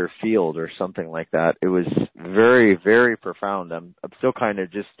another field or something like that. It was very, very profound. I'm still kind of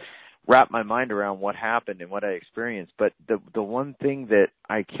just wrap my mind around what happened and what I experienced. But the one thing that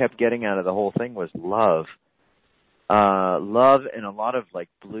I kept getting out of the whole thing was love. Love and a lot of like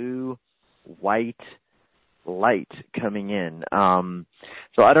blue, white light coming in.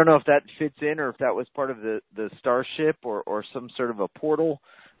 So I don't know if that fits in or if that was part of the starship or some sort of a portal.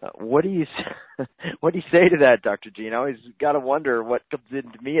 What do you say to that, Dr. Gene? I always got to wonder what comes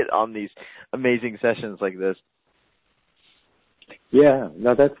into me on these amazing sessions like this. Yeah,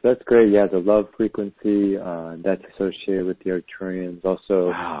 no, that's great. Yeah, the love frequency that's associated with the Arcturians. Also,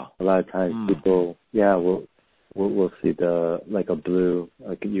 wow. A lot of times people, we'll see like a blue,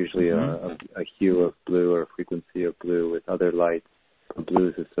 like usually a hue of blue or a frequency of blue with other lights. Blue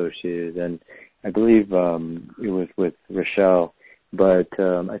is associated, and I believe it was with Rochelle. But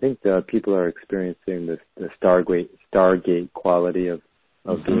I think people are experiencing the Stargate quality of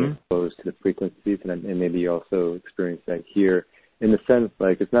being exposed to the frequencies, and maybe you also experience that here. In the sense,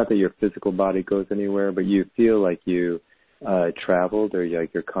 like, it's not that your physical body goes anywhere, but you feel like you traveled or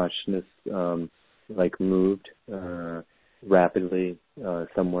like your consciousness like moved rapidly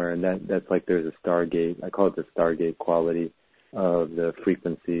somewhere, and that's like there's a Stargate. I call it the Stargate quality of the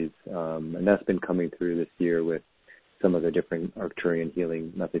frequencies, and that's been coming through this year with some of the different Arcturian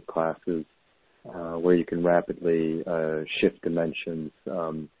healing method classes where you can rapidly shift dimensions.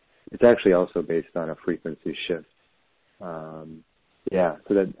 It's actually also based on a frequency shift.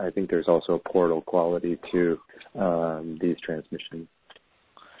 So that I think there's also a portal quality to these transmissions.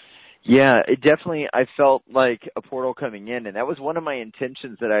 Yeah, it definitely, I felt like a portal coming in, and that was one of my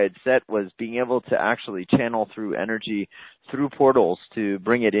intentions that I had set, was being able to actually channel through energy through portals to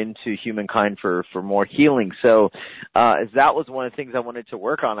bring it into humankind for more healing. So as that was one of the things I wanted to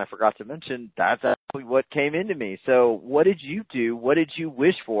work on, I forgot to mention, that's actually what came into me. So what did you do? What did you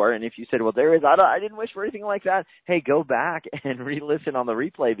wish for? And if you said, well, I didn't wish for anything like that, hey, go back and re-listen on the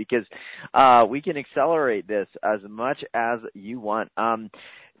replay, because we can accelerate this as much as you want.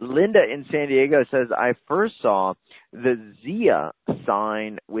 Linda in San Diego says, I first saw the Zia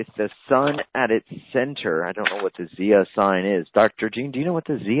sign with the sun at its center. I don't know what the Zia sign is. Dr. Gene, do you know what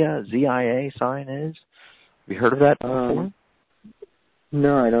the ZIA sign is? Have you heard of that before?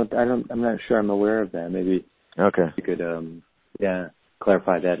 No, I don't. I'm not sure I'm aware of that. Maybe you could,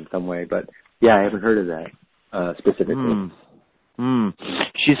 clarify that in some way. But yeah, I haven't heard of that specifically.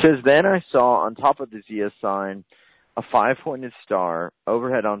 She says, then I saw on top of the Zia sign a 5-pointed star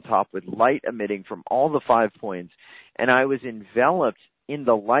overhead on top with light emitting from all the 5 points, and I was enveloped in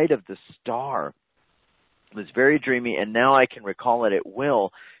the light of the star. It was very dreamy, and now I can recall it at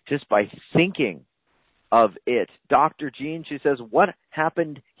will just by thinking of it. Dr. Gene, she says, what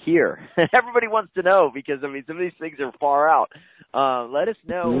happened here? Everybody wants to know, because, I mean, some of these things are far out. Let us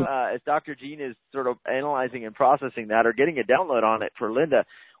know as Dr. Gene is sort of analyzing and processing that, or getting a download on it for Linda.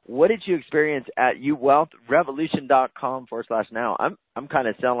 What did you experience at uwealthrevolution.com/now? I'm kind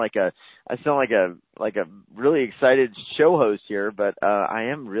of sound like a really excited show host here, but I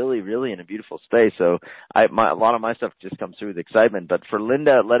am really, really in a beautiful space. So a lot of my stuff just comes through with excitement. But for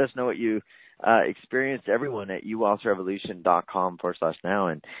Linda, let us know what you experienced, everyone, at uwealthrevolution.com/now.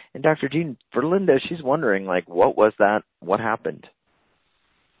 And Dr. Gene, for Linda, she's wondering, like, what was that? What happened?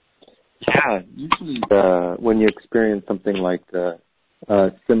 Yeah, usually when you experience something like the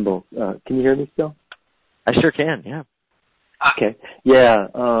symbol. Can you hear me still? I sure can, yeah. Okay. Yeah,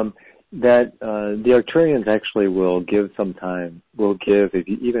 that the Arcturians actually will give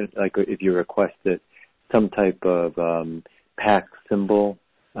if you request it, some type of pact symbol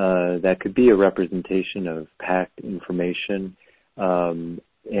that could be a representation of pact information. And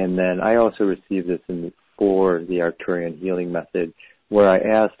then I also received this for the Arcturian healing method, where I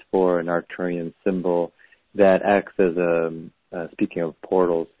asked for an Arcturian symbol that acts as speaking of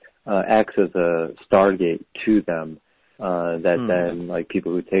portals, acts as a stargate to them, then, like,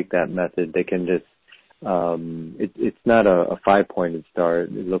 people who take that method, they can just, it's not a 5-pointed star.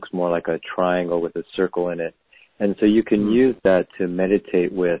 It looks more like a triangle with a circle in it. And so you can use that to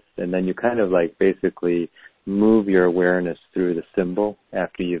meditate with, and then you kind of, like, basically move your awareness through the symbol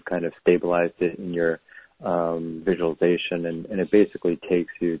after you've kind of stabilized it in your visualization, and it basically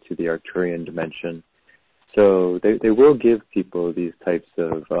takes you to the Arcturian dimension. So they will give people these types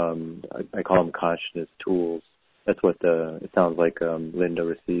of, I call them consciousness tools. That's what it sounds like Linda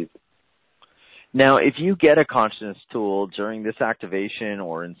received. Now, if you get a consciousness tool during this activation,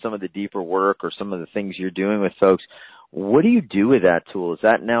 or in some of the deeper work, or some of the things you're doing with folks, what do you do with that tool? Is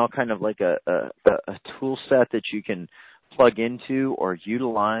that now kind of like a tool set that you can plug into or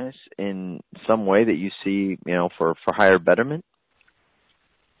utilize in some way that you see, for higher betterment?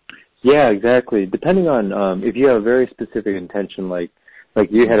 Yeah, exactly. Depending on if you have a very specific intention, like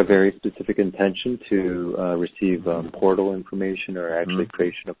you had a very specific intention to receive portal information, or actually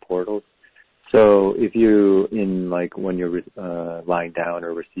creation of portals. So if you, when you're lying down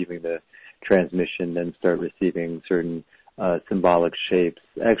or receiving the transmission, then start receiving certain symbolic shapes.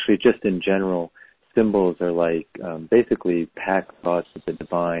 Actually, just in general, symbols are like basically packed thoughts of the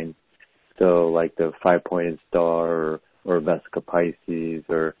divine. So like the 5-pointed star, or Vesica Pisces,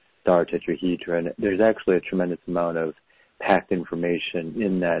 or star tetrahedron, there's actually a tremendous amount of packed information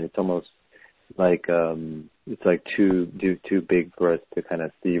in that. It's almost like it's like too big for us to kind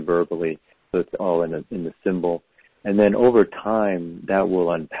of see verbally. So it's all in the symbol, and then over time that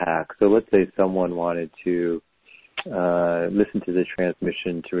will unpack. So let's say someone wanted to listen to the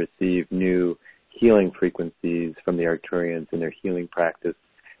transmission to receive new healing frequencies from the Arcturians in their healing practice,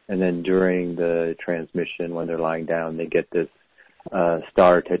 and then during the transmission, when they're lying down, they get this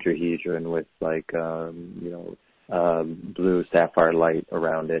star tetrahedron with blue sapphire light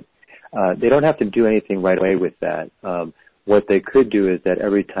around it. They don't have to do anything right away with that. What they could do is that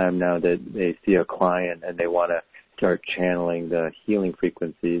every time now that they see a client and they want to start channeling the healing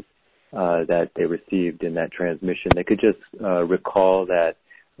frequencies that they received in that transmission, they could just recall that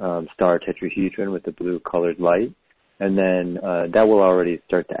star tetrahedron with the blue colored light, and then that will already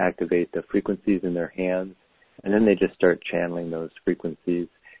start to activate the frequencies in their hands, and then they just start channeling those frequencies.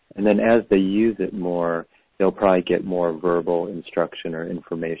 And then as they use it more, they'll probably get more verbal instruction or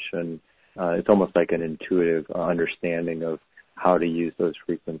information. It's almost like an intuitive understanding of how to use those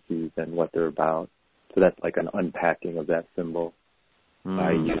frequencies and what they're about. So that's like an unpacking of that symbol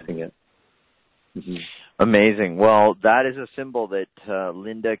by using it. Mm-hmm. Amazing. Well, that is a symbol that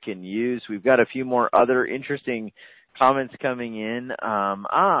Linda can use. We've got a few more other interesting comments coming in.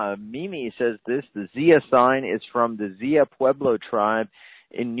 Mimi says this, the Zia sign is from the Zia Pueblo tribe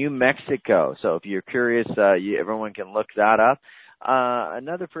in New Mexico. So if you're curious, everyone can look that up.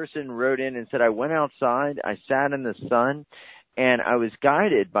 Another person wrote in and said, I went outside, I sat in the sun, and I was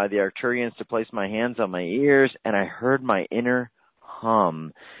guided by the Arcturians to place my hands on my ears, and I heard my inner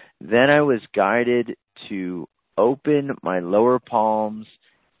hum. Then I was guided to open my lower palms,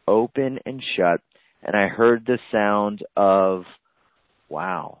 open and shut, and I heard the sound of,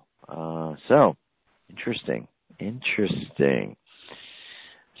 wow. So, interesting.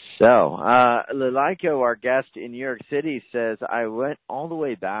 So, Lilaiko, our guest in New York City, says, I went all the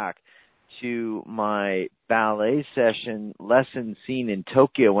way back to my ballet lesson scene in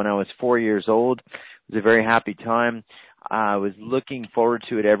Tokyo when I was 4 years old. It was a very happy time. I was looking forward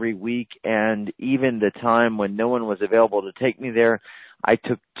to it every week, and even the time when no one was available to take me there, I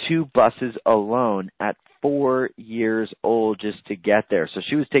took 2 buses alone at 4 years old just to get there. So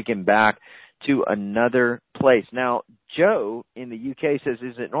she was taken back to another place. Now, Joe in the UK says,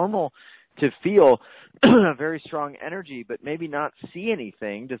 is it normal to feel a very strong energy but maybe not see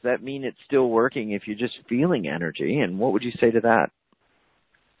anything? Does that mean it's still working if you're just feeling energy? And what would you say to that?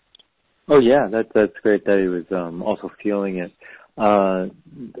 Oh, yeah, that's great that he was also feeling it.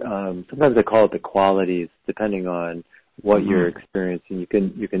 Sometimes I call it the qualities, depending on what you're experiencing.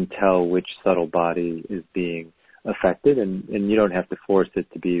 You can tell which subtle body is being affected, and you don't have to force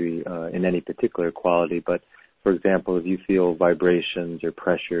it to be in any particular quality. But, for example, if you feel vibrations or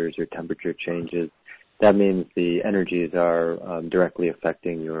pressures or temperature changes, that means the energies are directly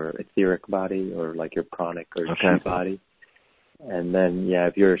affecting your etheric body or like your pranic or chi body. And then,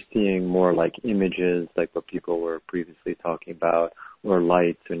 if you're seeing more like images, like what people were previously talking about, or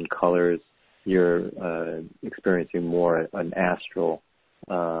lights and colors, you're experiencing more an astral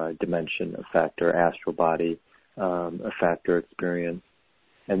dimension effect or astral body effect or experience.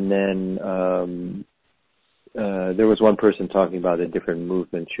 And then there was one person talking about the different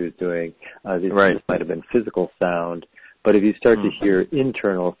movements she was doing. This might have been physical sound, but if you start to hear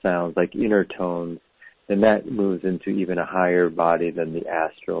internal sounds like inner tones, then that moves into even a higher body than the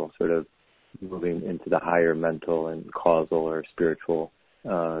astral, sort of moving into the higher mental and causal or spiritual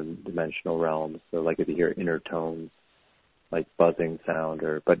dimensional realms. So like if you hear inner tones, like buzzing sound,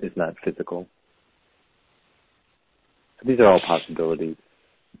 but it's not physical. So these are all possibilities.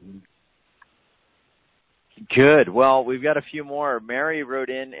 Good. Well, we've got a few more. Mary wrote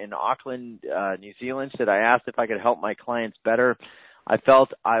in Auckland, New Zealand, said, I asked if I could help my clients better. I felt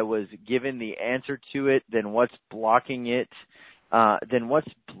I was given the answer to it, then what's blocking it, and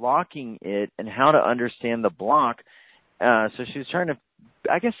how to understand the block. So she was trying to,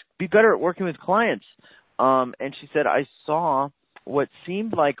 I guess, be better at working with clients. And she said, I saw what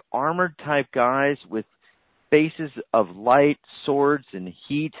seemed like armored-type guys with faces of light, swords, and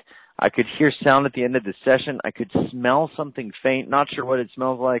heat. I could hear sound at the end of the session. I could smell something faint. Not sure what it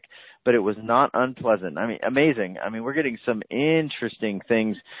smells like, but it was not unpleasant. I mean, amazing. I mean, we're getting some interesting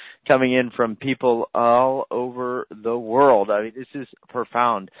things coming in from people all over the world. I mean, this is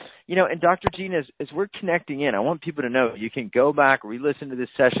profound. You know, and Dr. Jean, as we're connecting in, I want people to know you can go back, re-listen to this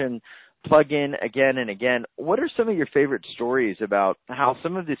session, plug in again and again. What are some of your favorite stories about how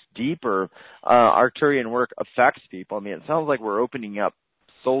some of this deeper Arcturian work affects people? I mean, it sounds like we're opening up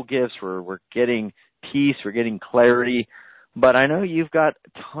soul gifts, we're getting peace, we're getting clarity, but I know you've got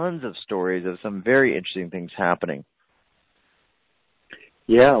tons of stories of some very interesting things happening.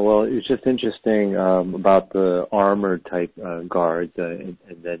 Yeah, well, it's just interesting about the armored type guards, and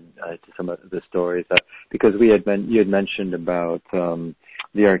then to some of the stories because you had mentioned about the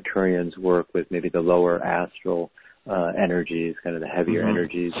Arcturians work with maybe the lower astral energies, kind of the heavier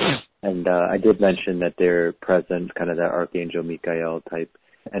energies, and I did mention that they're present, kind of the Archangel Michael type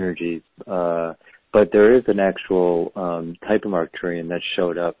energies, but there is an actual type of Arcturian that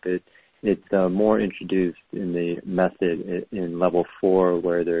showed up. It's more introduced in the method in level 4,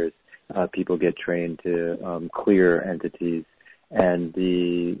 where there's people get trained to clear entities, and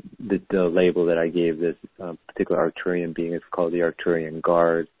the label that I gave this particular Arcturian being is called the Arcturian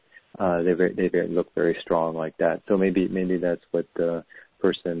Guard. They look very strong like that. So maybe that's what the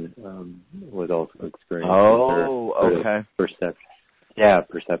person was also experiencing. Oh, okay.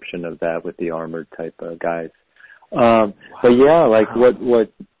 Perception of that with the armored type guys. But yeah, like what?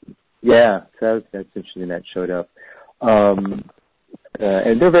 Yeah, so that's interesting that showed up.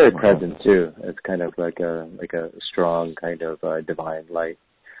 and they're very present too. It's kind of like a strong kind of divine light,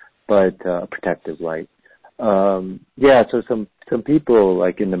 but protective light. So some people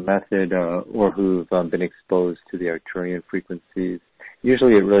like in the method or who've been exposed to the Arcturian frequencies,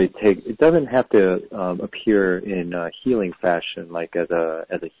 usually it doesn't have to appear in healing fashion, like as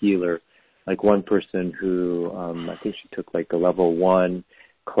a healer. Like one person who I think she took like a level 1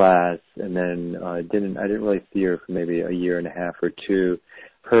 class, and then I didn't really see her for maybe a year and a half or two.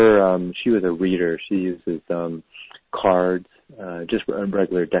 She was a reader. She uses cards, just a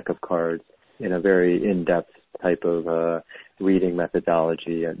regular deck of cards, in a very in-depth type of reading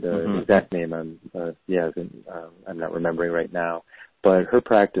methodology. The exact name I'm not remembering right now, but her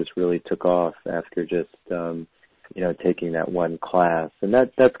practice really took off after just taking that one class, and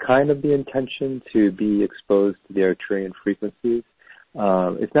that's kind of the intention, to be exposed to the Arcturian frequencies.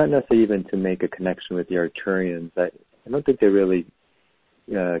 It's not necessarily even to make a connection with the Arcturians. I don't think they really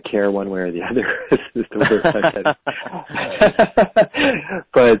care one way or the other. Is the word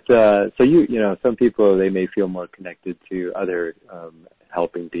but so some people, they may feel more connected to other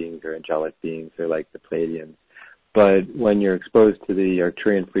helping beings or angelic beings, or like the Pleiadians. But when you're exposed to the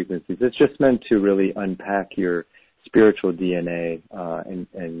Arcturian frequencies, it's just meant to really unpack your spiritual DNA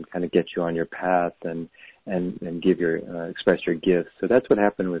and kind of get you on your path and give express your gifts. So that's what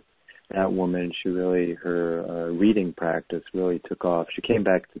happened with that woman. She really, her reading practice really took off. She came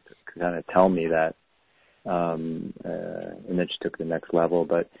back to kind of tell me that, and then she took the next level,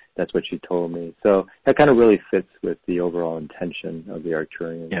 but that's what she told me. So that kind of really fits with the overall intention of the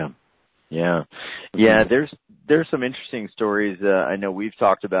Arcturian. Yeah. There's some interesting stories I know we've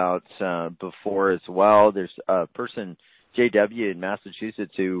talked about before as well. There's a person, JW in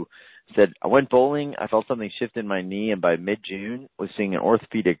Massachusetts, who said, I went bowling, I felt something shift in my knee, and by mid-June was seeing an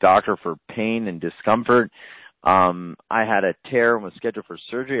orthopedic doctor for pain and discomfort. I had a tear and was scheduled for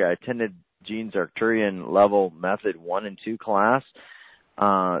surgery. I attended Gene's Arcturian Level Method 1 and 2 class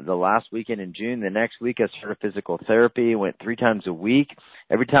the last weekend in June. The next week I started physical therapy, went 3 times a week.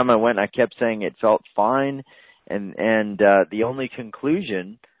 Every time I went, I kept saying it felt fine. And the only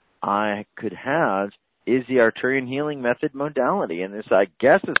conclusion I could have is the Arcturian healing method modality. And I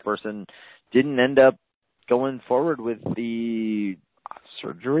guess this person didn't end up going forward with the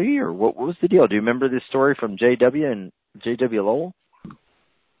surgery, or what was the deal? Do you remember this story from JW and JW Lowell?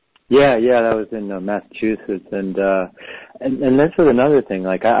 Yeah, that was in Massachusetts, and that's another thing.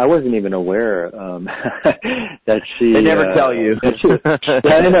 Like I wasn't even aware that she. They never tell you. I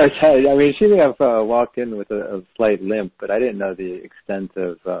know. I mean, she may have walked in with a slight limp, but I didn't know the extent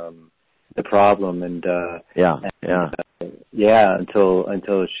of the problem. And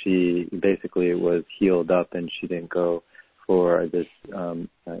until she basically was healed up, and she didn't go for this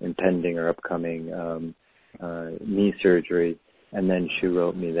impending or upcoming knee surgery. And then she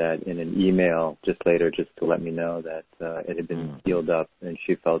wrote me that in an email just later, just to let me know that it had been healed up, and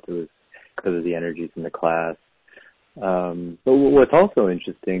she felt it was because of the energies in the class. But what's also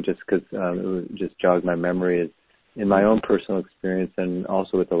interesting, just because it just jogged my memory, is in my own personal experience, and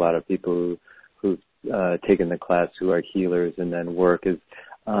also with a lot of people who've taken the class who are healers and then work, is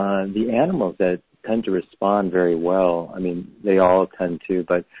the animals that tend to respond very well. I mean, they all tend to,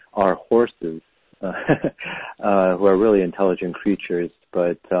 but our horses, who are really intelligent creatures.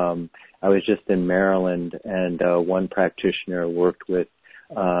 But I was just in Maryland, and one practitioner worked with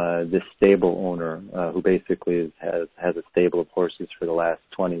this stable owner who basically has a stable of horses for the last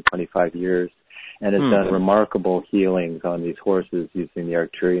 20-25 years, and has done remarkable healings on these horses using the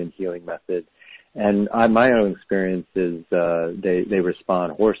Arcturian healing method. And my own experience is they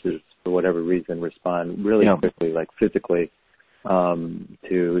respond, horses, for whatever reason, respond really quickly, like physically,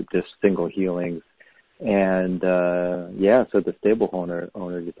 to just single healings. And so the stable owner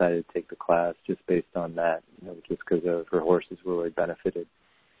decided to take the class just based on that, just because her horses were really benefited.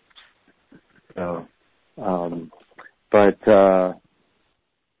 So,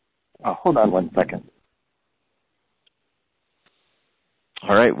 hold on one second.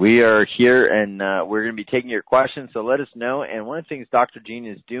 All right, we are here, and we're going to be taking your questions, so let us know. And one of the things Dr. Gene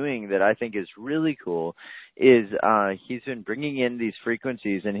is doing that I think is really cool is he's been bringing in these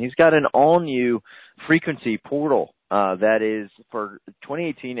frequencies, and he's got an all-new frequency portal that is for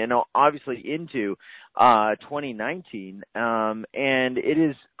 2018 and obviously into 2019, and it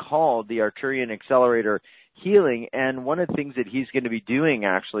is called the Arcturian Accelerator healing. And one of the things that he's going to be doing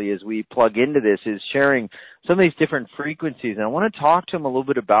actually as we plug into this is sharing some of these different frequencies. And I want to talk to him a little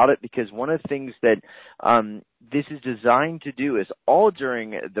bit about it, because one of the things that this is designed to do is all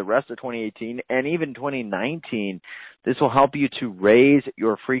during the rest of 2018 and even 2019, this will help you to raise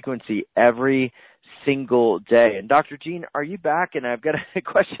your frequency every single day. And Dr. Gene, are you back? And I've got a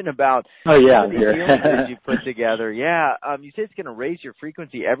question about the healings that you put together. Yeah, you say it's going to raise your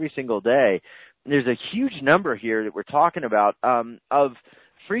frequency every single day. There's a huge number here that we're talking about of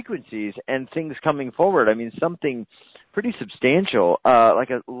frequencies and things coming forward. I mean, something pretty substantial, like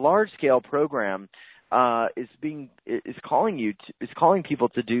a large-scale program is calling people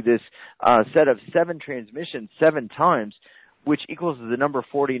to do this set of 7 transmissions 7 times, which equals the number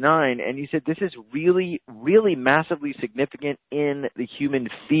 49. And you said this is really, really massively significant in the human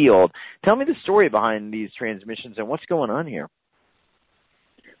field. Tell me the story behind these transmissions and what's going on here.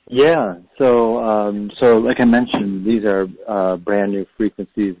 Yeah. So like I mentioned, these are brand new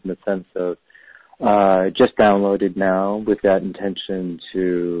frequencies in the sense of just downloaded now with that intention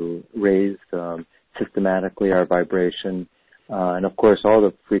to raise systematically our vibration. And of course, all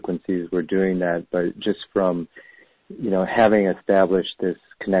the frequencies were doing that, but just from having established this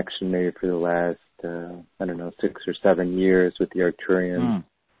connection maybe for the last, 6 or 7 years with the Arcturians.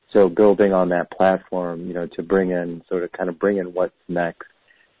 So building on that platform, to bring in what's next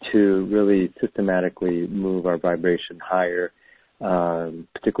to really systematically move our vibration higher,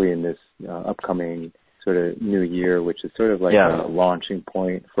 particularly in this upcoming sort of new year, which is sort of like a launching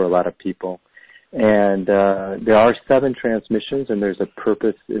point for a lot of people. And there are 7 transmissions, and there's a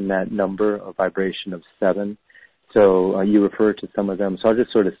purpose in that number, a vibration of 7. So you refer to some of them. So I'll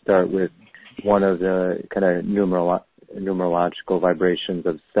just sort of start with one of the kind of numerological vibrations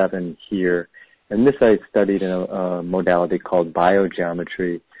of 7 here. And this I studied in a modality called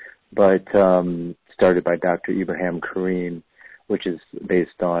biogeometry, but started by Dr. Ibrahim Karim, which is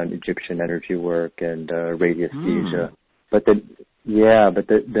based on Egyptian energy work and radiesthesia. But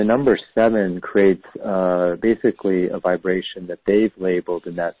the number 7 creates basically a vibration that they've labeled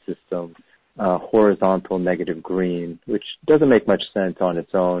in that system horizontal negative green, which doesn't make much sense on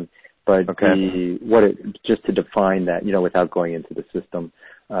its own. But just to define that, without going into the system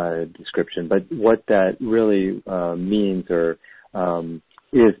description, but what that really means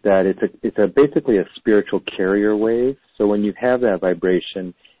is that it's basically a spiritual carrier wave. So when you have that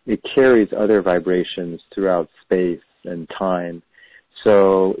vibration, it carries other vibrations throughout space and time.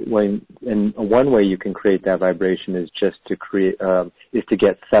 So one way you can create that vibration is just to to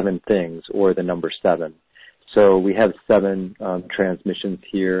get 7 things, or the number 7. So we have 7 transmissions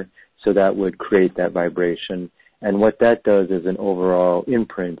here, so that would create that vibration. And what that does as an overall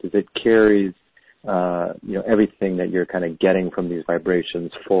imprint is it carries everything that you're kind of getting from these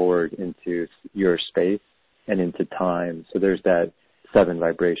vibrations forward into your space and into time. So there's that 7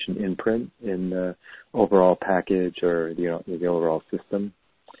 vibration imprint in the overall package, or the overall system.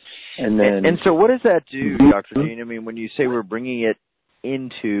 And then, and so what does that do, Dr. Gene? I mean, when you say we're bringing it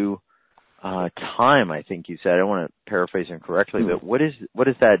into time, I think you said, I don't want to paraphrase incorrectly, but what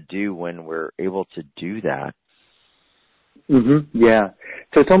does that do when we're able to do that? Yeah.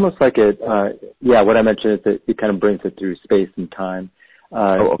 So it's almost like what I mentioned is that it kind of brings it through space and time.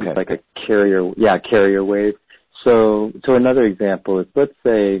 It's like a carrier wave. So another example is, let's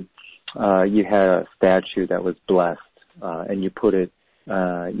say you had a statue that was blessed, and you put it,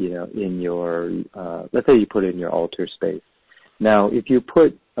 in your, let's say you put it in your altar space. Now, if you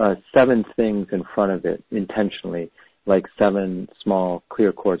put 7 things in front of it intentionally, like 7 small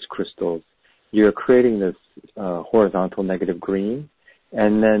clear quartz crystals, you're creating this horizontal negative green,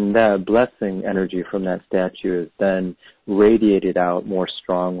 and then that blessing energy from that statue is then radiated out more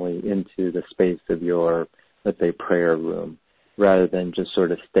strongly into the space of your, let's say, prayer room, rather than just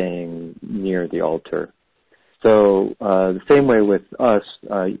sort of staying near the altar. So the same way with us,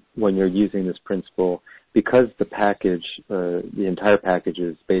 when you're using this principle, because the package, the entire package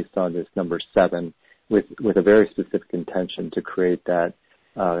is based on this number 7, with a very specific intention to create that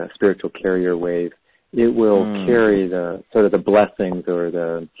spiritual carrier wave, it will carry the sort of the blessings or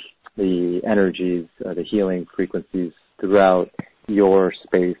the energies, the healing frequencies throughout your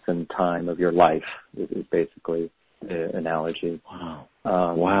space and time of your life, is basically the analogy.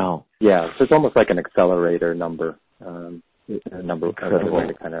 Wow. Yeah, so it's almost like an accelerator number, a number, another way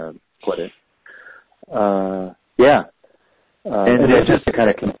to kind of put it. And just to kind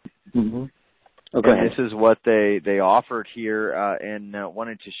of Okay. And this is what they offered here and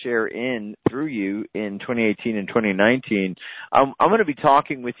wanted to share through you in 2018 and 2019. I'm going to be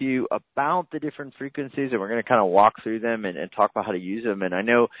talking with you about the different frequencies, and we're going to kind of walk through them and talk about how to use them. And I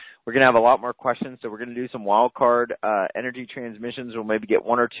know we're going to have a lot more questions, so we're going to do some wild card energy transmissions. We'll maybe get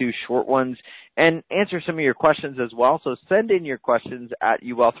one or two short ones and answer some of your questions as well. So send in your questions at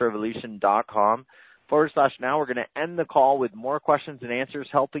uwealthrevolution.com. /now. We're going to end the call with more questions and answers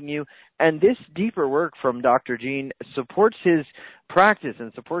helping you. And this deeper work from Dr. Gene supports his practice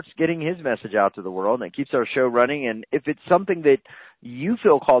and supports getting his message out to the world, and it keeps our show running. And if it's something that you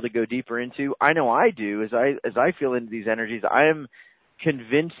feel called to go deeper into, I know I do. As I feel into these energies, I am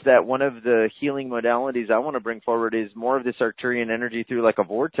convinced that one of the healing modalities I want to bring forward is more of this Arcturian energy through like a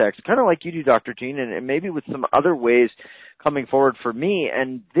vortex, kind of like you do, Dr. Gene, and maybe with some other ways coming forward for me.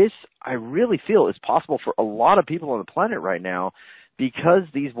 And this, I really feel, is possible for a lot of people on the planet right now because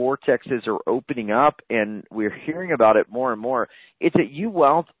these vortexes are opening up and we're hearing about it more and more. It's at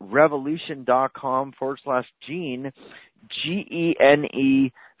uwealthrevolution.com /Gene,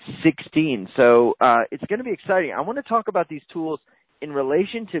 GENE 16. So it's going to be exciting. I want to talk about these tools in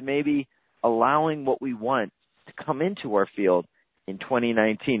relation to maybe allowing what we want to come into our field in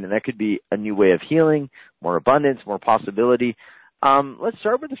 2019. And that could be a new way of healing, more abundance, more possibility. Let's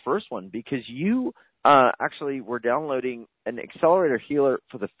start with the first one, because you actually were downloading an accelerator healer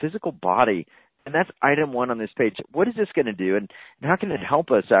for the physical body. And that's item 1 on this page. What is this going to do? And how can it help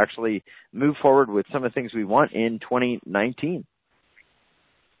us actually move forward with some of the things we want in 2019?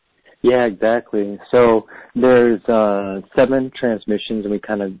 Yeah, exactly. So there's 7 transmissions, and we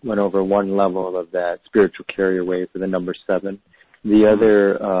kind of went over one level of that spiritual carrier wave for the number 7. The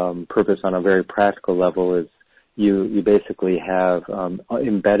other purpose on a very practical level is you basically have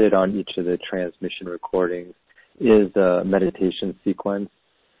embedded on each of the transmission recordings is a meditation sequence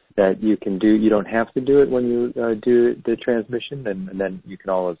that you can do. You don't have to do it when you do the transmission, and then you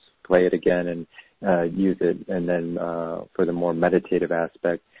can always play it again and use it, and then for the more meditative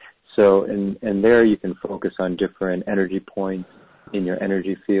aspect. So, and there you can focus on different energy points in your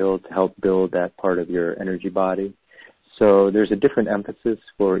energy field to help build that part of your energy body. So there's a different emphasis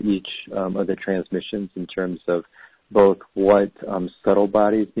for each of the transmissions in terms of both what subtle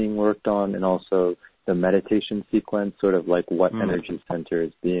body is being worked on and also the meditation sequence, sort of like what energy center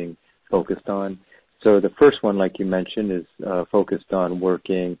is being focused on. So the first one, like you mentioned, is focused on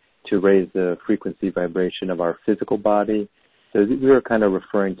working to raise the frequency vibration of our physical body. So we were kind of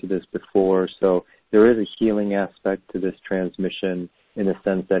referring to this before. So there is a healing aspect to this transmission in the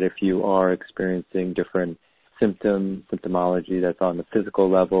sense that if you are experiencing different symptomology that's on the physical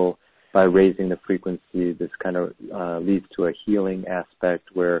level, by raising the frequency, this kind of leads to a healing aspect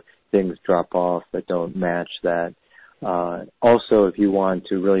where things drop off that don't match that. Also, if you want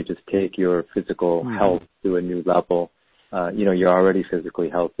to really just take your physical health to a new level, you're already physically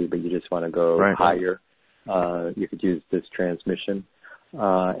healthy, but you just want to go higher. You could use this transmission.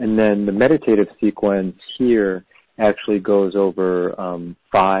 And then the meditative sequence here actually goes over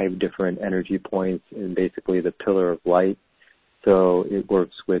 5 different energy points in basically the pillar of light. So it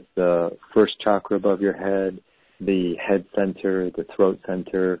works with the first chakra above your head, the head center, the throat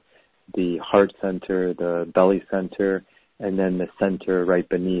center, the heart center, the belly center, and then the center right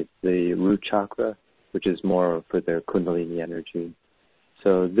beneath the root chakra, which is more for the Kundalini energy.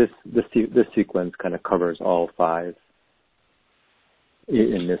 So this sequence kind of covers all 5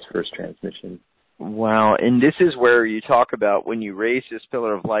 in this first transmission. Wow. And this is where you talk about when you raise this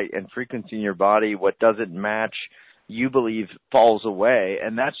pillar of light and frequency in your body, what doesn't match, you believe, falls away.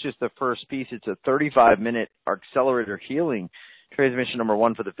 And that's just the first piece. It's a 35-minute accelerator healing transmission number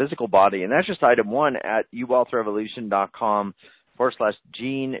 1 for the physical body. And that's just item 1 at uwealthrevolution.com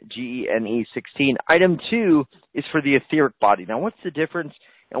 /Gene, GENE 16. Item 2 is for the etheric body. Now, what's the difference,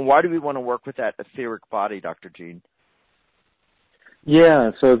 and why do we want to work with that etheric body, Dr. Gene?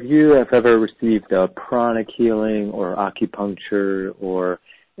 Yeah, so if you have ever received a pranic healing or acupuncture or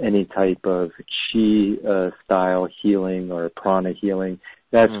any type of chi style healing or prana healing,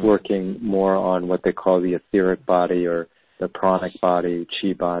 that's working more on what they call the etheric body or the pranic body,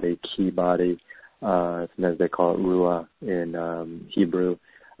 chi body, ki body. Sometimes they call it ruah in Hebrew.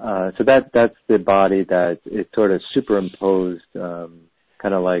 So that's the body that is sort of superimposed,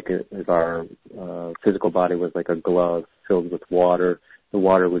 kind of like if our physical body was like a glove filled with water. The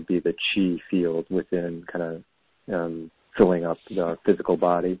water would be the chi field within, kind of filling up the physical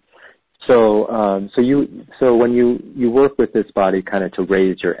body. So when you work with this body, kind of to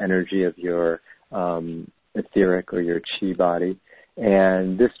raise your energy of your etheric or your chi body,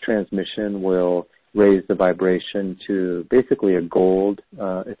 and this transmission will raise the vibration to basically a gold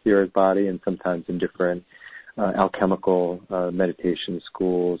etheric body, and sometimes in different alchemical meditation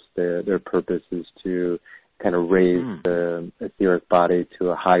schools, their purpose is to kind of raise the etheric body to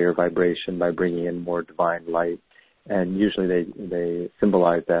a higher vibration by bringing in more divine light. And usually they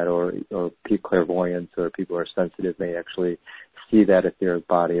symbolize that, or clairvoyants or people who are sensitive may actually see that etheric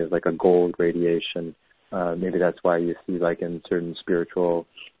body as like a gold radiation. Maybe that's why you see, like in certain spiritual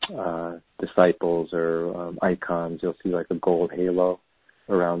disciples or icons, you'll see like a gold halo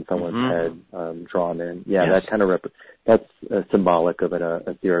around someone's head drawn in. Yeah, yes. That kind of that's symbolic of an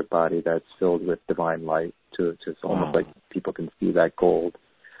etheric body that's filled with divine light. To almost like people can see that gold.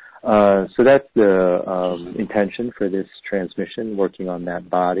 So that's the intention for this transmission, working on that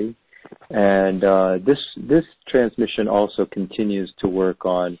body. And this transmission also continues to work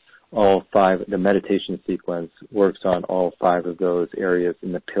on all 5. The meditation sequence works on all 5 of those areas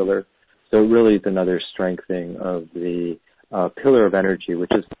in the pillar. So it really is another strengthening of the pillar of energy,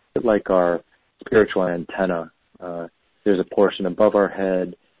 which is like our spiritual antenna. There's a portion above our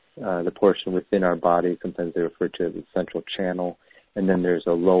head, the portion within our body, sometimes they refer to as the central channel, and then there's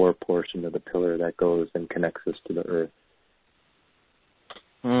a lower portion of the pillar that goes and connects us to the earth.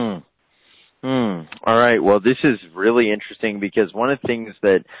 All right. Well, this is really interesting because one of the things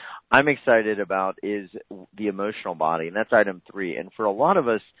that I'm excited about is the emotional body, and that's item 3. And for a lot of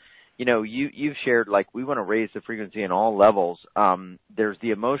us, you know, you've shared, like, we want to raise the frequency in all levels. There's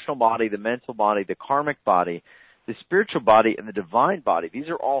the emotional body, the mental body, the karmic body, the spiritual body, and the divine body. These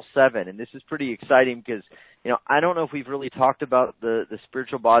are all 7, and this is pretty exciting because, you know, I don't know if we've really talked about the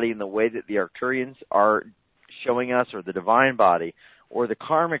spiritual body in the way that the Arcturians are showing us, or the divine body, or the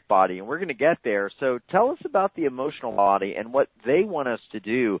karmic body, and we're going to get there. So tell us about the emotional body and what they want us to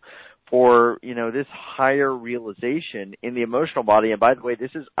do for, you know, this higher realization in the emotional body. And by the way,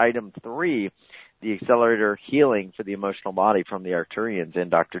 this is item 3, the accelerator healing for the emotional body from the Arcturians and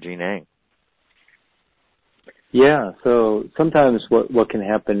Dr. Jean Eng. Yeah, so sometimes what can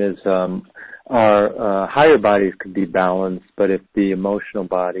happen is our higher bodies could be balanced, but if the emotional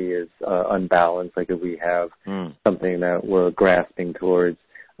body is unbalanced, like if we have something that we're grasping towards,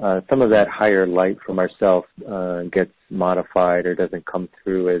 some of that higher light from ourself gets modified or doesn't come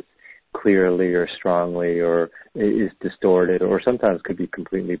through as clearly or strongly, or is distorted, or sometimes could be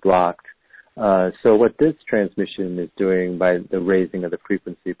completely blocked. So what this transmission is doing by the raising of the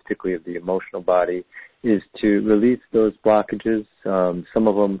frequency, particularly of the emotional body, is to release those blockages. Some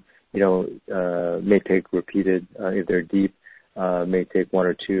of them, you know, may take repeated, if they're deep, may take 1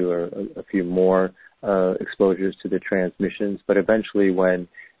 or 2 or a few more exposures to the transmissions. But eventually when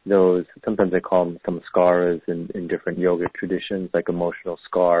those, sometimes they call them some scars in different yogic traditions, like emotional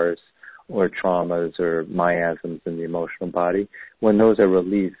scars or traumas or miasms in the emotional body, when those are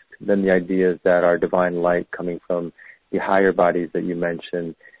released, then the idea is that our divine light coming from the higher bodies that you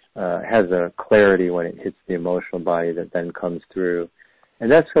mentioned has a clarity when it hits the emotional body that then comes through.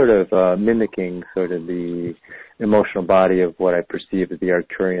 And that's sort of mimicking sort of the emotional body of what I perceive as the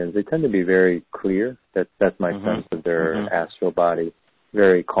Arcturians. They tend to be very clear. That's my sense of their astral body.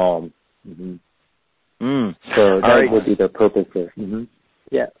 Very calm. So that would be the purpose of.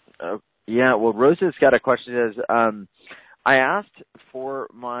 Yeah. Yeah. Well, Rosa's got a question. It says, I asked for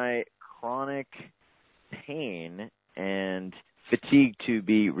my chronic pain and fatigue to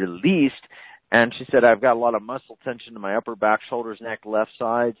be released, and she said, I've got a lot of muscle tension in my upper back, shoulders, neck, left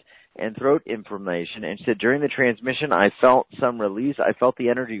sides, and throat inflammation. And she said, during the transmission, I felt some release. I felt the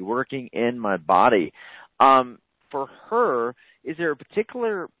energy working in my body. For her, is there a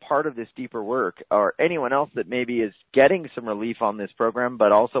particular part of this deeper work, or anyone else that maybe is getting some relief on this program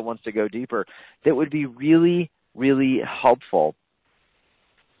but also wants to go deeper, that would be really, really helpful?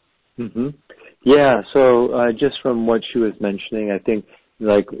 Yeah, so just from what she was mentioning, I think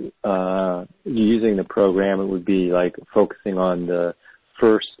like using the program, it would be like focusing on the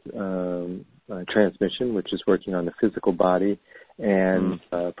first transmission, which is working on the physical body, and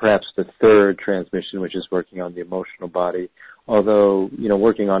perhaps the third transmission, which is working on the emotional body. Although, you know,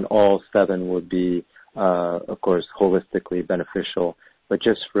 working on all 7 would be, of course, holistically beneficial. But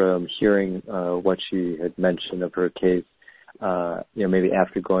just from hearing what she had mentioned of her case, you know, maybe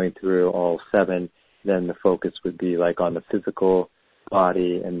after going through all 7, then the focus would be like on the physical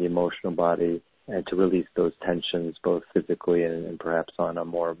body and the emotional body, and to release those tensions both physically and perhaps on a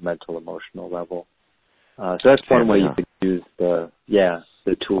more mental, emotional level. So that's one way you could use the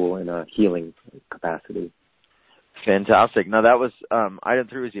tool in a healing capacity. Fantastic. Now that was item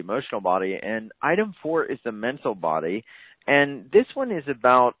 3 was the emotional body, and item 4 is the mental body. And this one is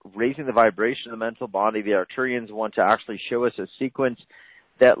about raising the vibration of the mental body. The Arcturians want to actually show us a sequence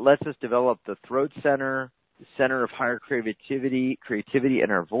that lets us develop the throat center, the center of higher creativity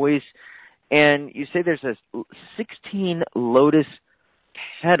in our voice. And you say there's 16 lotus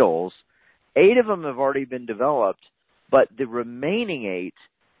petals. 8 of them have already been developed, but the remaining 8,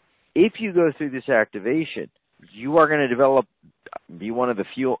 if you go through this activation, you are going to be one of the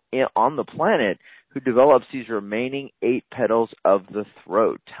few on the planet who develops these remaining 8 petals of the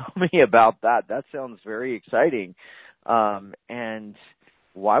throat. Tell me about that. That sounds very exciting. And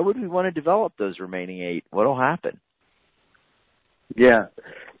why would we want to develop those remaining 8? What will happen? Yeah.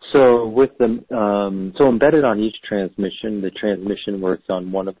 So with so embedded on each transmission, the transmission works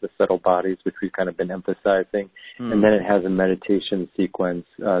on one of the subtle bodies, which we've kind of been emphasizing, and then it has a meditation sequence.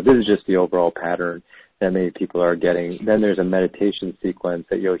 This is just the overall pattern that many people are getting. Then there's a meditation sequence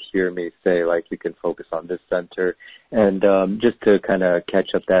that you'll hear me say, like, you can focus on this center. And just to kind of catch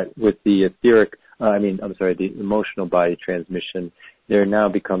up that with the the emotional body transmission, there now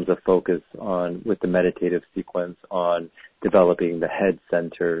becomes a focus on, with the meditative sequence, on developing the head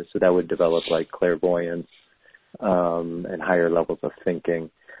center. So that would develop like clairvoyance and higher levels of thinking.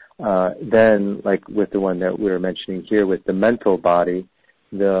 Then, like with the one that we were mentioning here, with the mental body,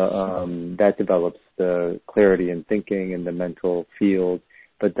 that develops the clarity in thinking in the mental field.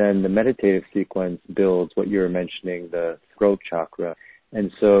 But then the meditative sequence builds what you were mentioning, the throat chakra.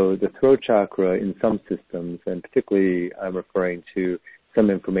 And so the throat chakra in some systems, and particularly I'm referring to some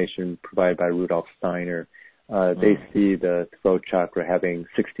information provided by Rudolf Steiner, they see the throat chakra having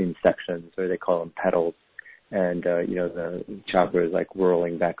 16 sections, or they call them petals. And, the chakra is like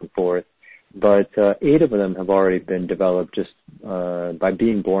whirling back and forth. But 8 of them have already been developed just by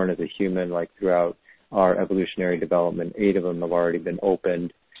being born as a human, like throughout our evolutionary development. 8 of them have already been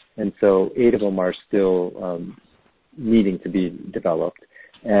opened. And so 8 of them are still needing to be developed.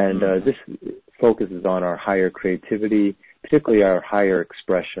 And this focuses on our higher creativity, particularly our higher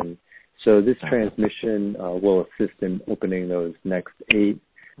expression. So this transmission will assist in opening those next 8.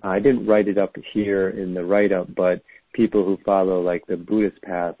 I didn't write it up here in the write-up, but people who follow like the Buddhist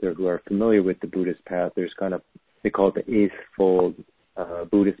path or who are familiar with the Buddhist path, there's they call it the Eightfold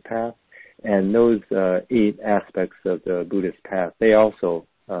Buddhist path. And those 8 aspects of the Buddhist path, they also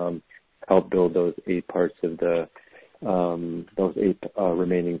help build those 8 parts of those 8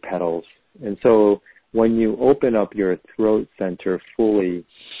 remaining petals. And so when you open up your throat center fully,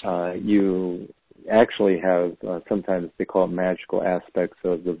 you actually have, sometimes they call it magical aspects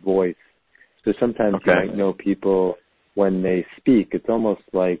of the voice. So sometimes you might know people when they speak, it's almost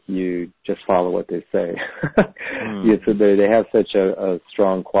like you just follow what they say. So they have such a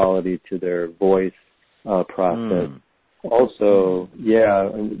strong quality to their voice process. Also,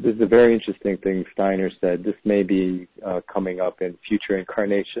 this is a very interesting thing Steiner said. This may be coming up in future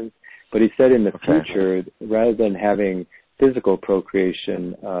incarnations, but he said in the future, rather than having physical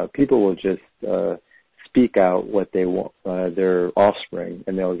procreation, people will just speak out what they want, their offspring,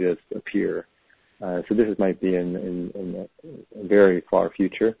 and they'll just appear. So this might be in a very far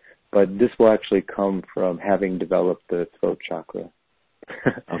future, but this will actually come from having developed the throat chakra.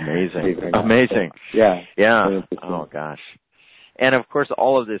 Amazing. Yeah. Oh gosh. And of course,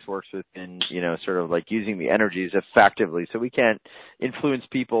 all of this works within, sort of like using the energies effectively. So we can't influence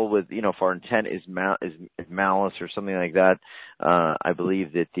people with, if our intent is malice or something like that. I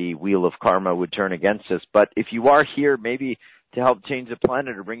believe that the wheel of karma would turn against us. But if you are here, maybe to help change the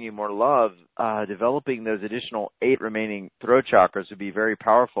planet or bring you more love, developing those additional 8 remaining throat chakras would be very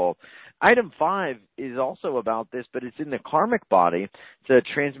powerful. Item 5 is also about this, but it's in the karmic body. It's a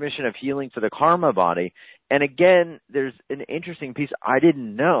transmission of healing for the karma body. And again, there's an interesting piece. I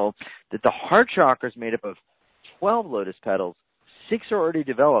didn't know that the heart chakra is made up of 12 lotus petals. 6 are already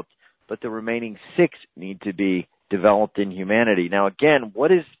developed, but the remaining 6 need to be developed in humanity. Now, again,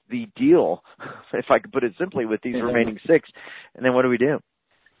 what is the deal, if I could put it simply, with these remaining 6? And then what do we do?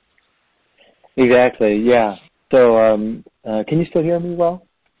 Exactly, yeah. So can you still hear me well?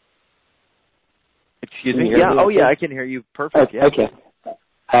 Excuse me? Yeah, yeah, I can hear you perfect. Yeah. Okay.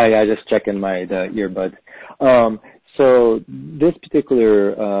 Hi, just checking the earbuds. So this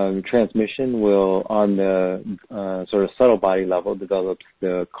particular transmission will, on the sort of subtle body level, develops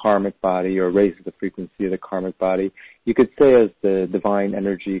the karmic body or raises the frequency of the karmic body. You could say as the divine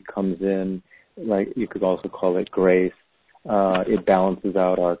energy comes in, like you could also call it grace, it balances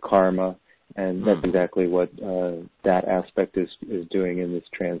out our karma, and that's exactly what that aspect is doing in this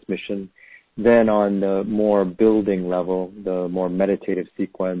transmission. Then on the more building level, the more meditative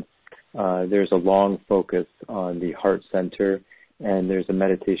sequence, there's a long focus on the heart center, and there's a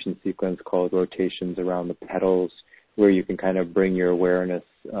meditation sequence called rotations around the petals, where you can kind of bring your awareness,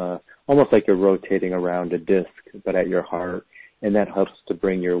 almost like you're rotating around a disc, but at your heart. and that helps to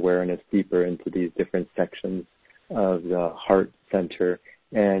bring your awareness deeper into these different sections of the heart center.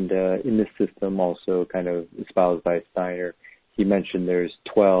 And in this system, also kind of espoused by Steiner, he mentioned there's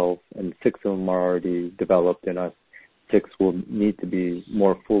 12, and 6 of them are already developed in us. 6 will need to be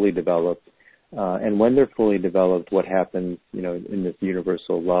more fully developed. And when they're fully developed, what happens, in this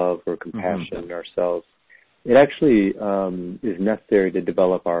universal love or compassion in ourselves, it actually is necessary to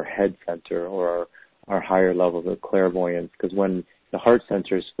develop our head center or our higher levels of clairvoyance, because when the heart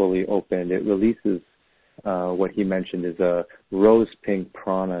center is fully opened, it releases what he mentioned is a rose pink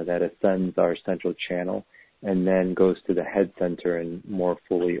prana that ascends our central channel and then goes to the head center and more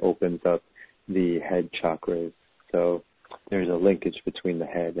fully opens up the head chakras. So there's a linkage between the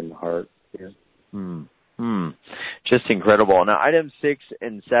head and the heart here. Just incredible. Now, items 6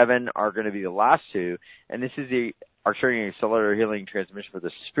 and 7 are going to be the last two, and this is the Arcturian Accelerator Healing Transmission for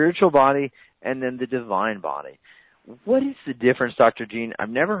the spiritual body and then the divine body. What is the difference, Dr. Gene? I've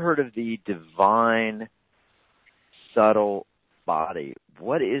never heard of the divine subtle body.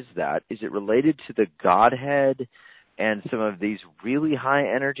 What is that? Is it related to the Godhead and some of these really high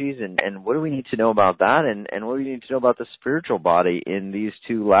energies? And what do we need to know about that? And what do we need to know about the spiritual body in these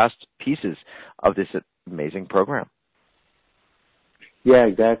two last pieces of this amazing program? Yeah,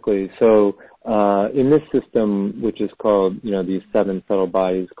 exactly. So in this system, which is called, these 7 subtle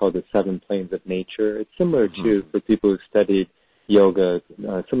bodies, called the 7 planes of nature, it's similar to, for people who studied yoga,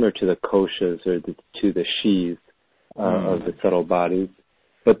 similar to the koshas or to the shis of the subtle bodies.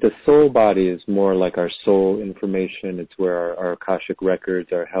 But the soul body is more like our soul information. It's where our Akashic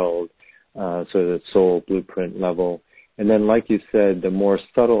records are held, so the soul blueprint level. And then, like you said, the more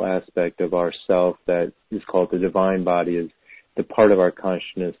subtle aspect of our self that is called the divine body is the part of our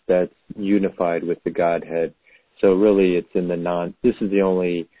consciousness that's unified with the Godhead. So really it's in this is the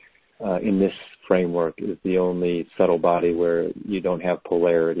only, in this framework, is the only subtle body where you don't have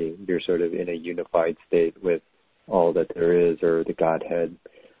polarity. You're sort of in a unified state with all that there is, or the Godhead.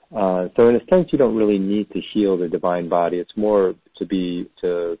 So in a sense, you don't really need to heal the divine body. It's more to be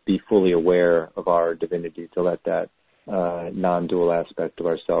fully aware of our divinity, to let that non-dual aspect of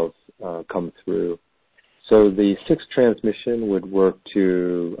ourselves come through. So the 6th transmission would work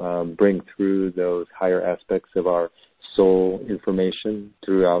to bring through those higher aspects of our soul information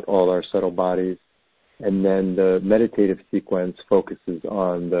throughout all our subtle bodies. And then the meditative sequence focuses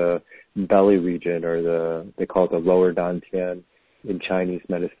on the belly region, or they call it the lower dantian in Chinese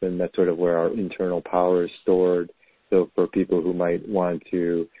medicine. That's sort of where our internal power is stored. So for people who might want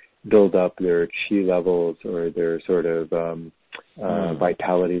to build up their chi levels or their sort of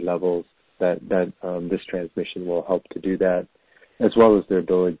vitality levels, that this transmission will help to do that, as well as their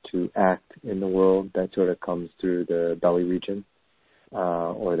ability to act in the world. That sort of comes through the belly region,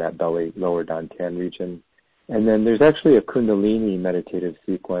 or that belly lower dantian region. And then there's actually a Kundalini meditative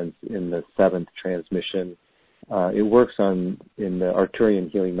sequence in the 7th transmission. It works in the Arcturian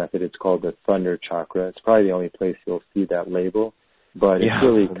healing method. It's called the Thunder Chakra. It's probably the only place you'll see that label, but it's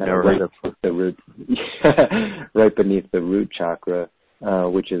really kind of right beneath the root, right beneath the root chakra,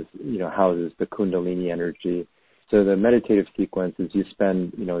 which is, houses the Kundalini energy. So the meditative sequence is you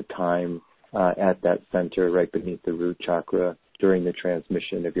spend, time at that center right beneath the root chakra during the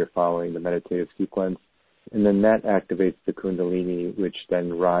transmission if you're following the meditative sequence. And then that activates the Kundalini, which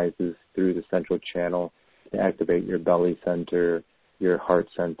then rises through the central channel to activate your belly center, your heart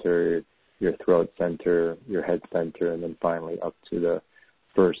center, your throat center, your head center, and then finally up to the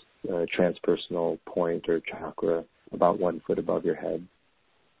first transpersonal point or chakra about 1 foot above your head.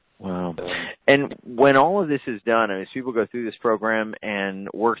 Wow. And when all of this is done, as people go through this program and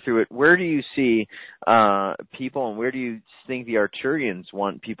work through it, where do you see people, and where do you think the Arcturians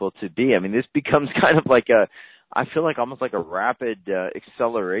want people to be? I mean, this becomes kind of like I feel like almost like a rapid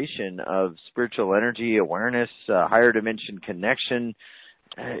acceleration of spiritual energy, awareness, higher dimension connection.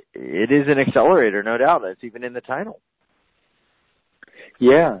 It is an accelerator, no doubt. That's even in the title.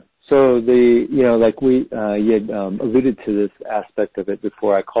 Yeah. So like you had alluded to this aspect of it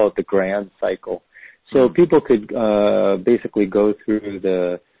before. I call it the grand cycle. So people could basically go through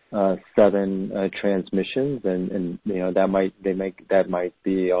the 7 transmissions, and that might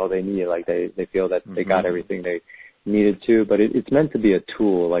be all they need. Like they feel that they got everything they needed to, but it's meant to be a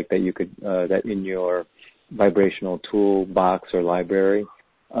tool, like that you could that in your vibrational tool box or library.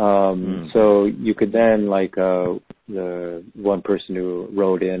 So you could then, like the one person who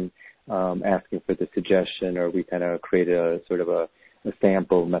wrote in asking for the suggestion, or we kind of created a sort of a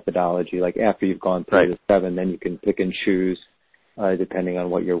sample methodology. Like after you've gone through the 7, then you can pick and choose depending on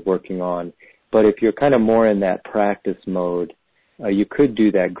what you're working on. But if you're kind of more in that practice mode, you could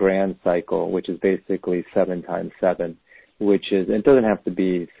do that grand cycle, which is basically 7 times 7. which is, it doesn't have to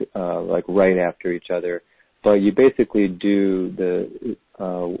be like right after each other, but you basically do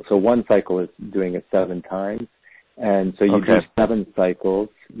so one cycle is doing it 7 times, and so you do 7 cycles.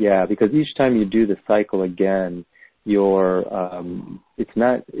 Yeah, because each time you do the cycle again, it's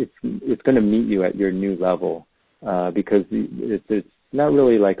going to meet you at your new level, because it's not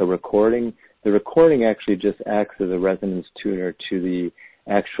really like a recording. The recording actually just acts as a resonance tuner to the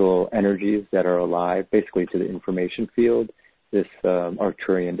actual energies that are alive, basically to the information field, this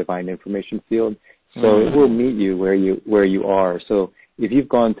Arcturian divine information field. So it will meet you where you are. So if you've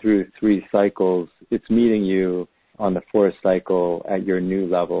gone through 3 cycles, it's meeting you on the 4th cycle at your new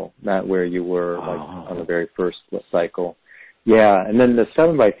level, not where you were on the very first cycle. Yeah, and then the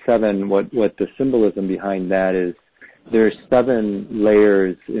 7x7, what the symbolism behind that is, there's 7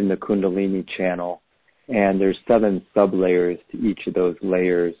 layers in the Kundalini channel, and there's 7 sub-layers to each of those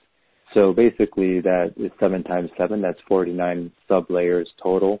layers. So basically that is 7 times 7, that's 49 sub-layers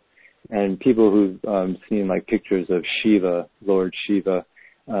total. And people who've seen like pictures of Shiva, Lord Shiva,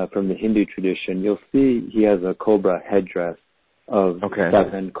 from the Hindu tradition, you'll see he has a cobra headdress of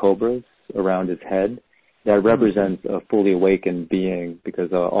 7 cobras around his head. That represents a fully awakened being,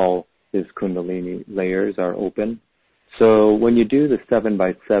 because all his Kundalini layers are open. So when you do the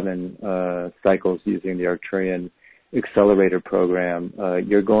 7x7 cycles using the Arcturian Accelerator program,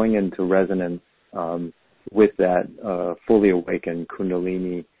 you're going into resonance with that fully awakened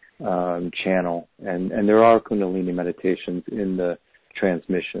Kundalini channel, and there are Kundalini meditations in the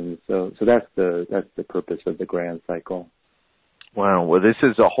transmission. So that's the purpose of the grand cycle. Wow. Well, this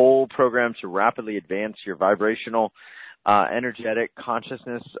is a whole program to rapidly advance your vibrational, energetic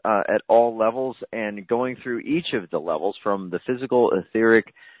consciousness at all levels, and going through each of the levels from the physical,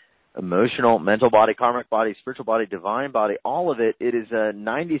 etheric, emotional, mental body, karmic body, spiritual body, divine body, all of it. It is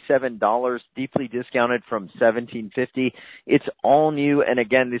 $97, deeply discounted from $1,750. It's all new, and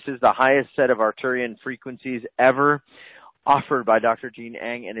again, this is the highest set of Arcturian frequencies ever offered by Dr. Gene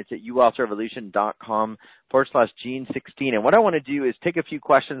Eng, and it's at uwealthrevolution.com/Gene16. And what I want to do is take a few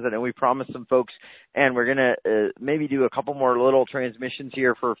questions. I know we promised some folks, and we're going to maybe do a couple more little transmissions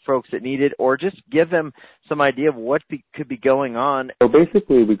here for folks that need it, or just give them some idea of what could be going on. So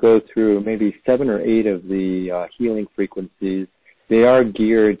basically we go through maybe 7 or 8 of the healing frequencies. They are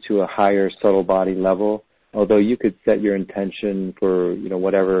geared to a higher subtle body level, although you could set your intention for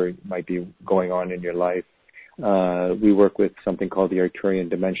whatever might be going on in your life. We work with something called the Arcturian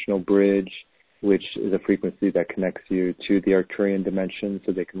Dimensional Bridge, which is a frequency that connects you to the Arcturian dimension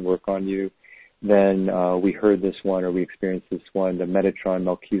so they can work on you. Then we heard this one, or we experienced this one, the Metatron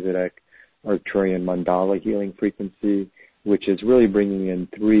Melchizedek Arcturian Mandala healing frequency, which is really bringing in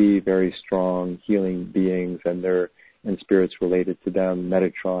 3 very strong healing beings and spirits related to them,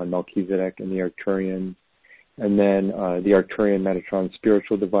 Metatron, Melchizedek, and the Arcturians. And then the Arcturian Metatron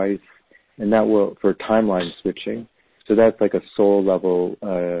spiritual device, and that will, for timeline switching. So that's like a soul level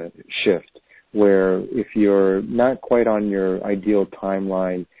shift, where if you're not quite on your ideal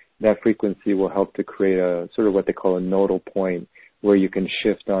timeline, that frequency will help to create a sort of what they call a nodal point, where you can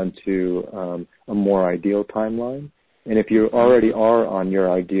shift onto a more ideal timeline. And if you already are on your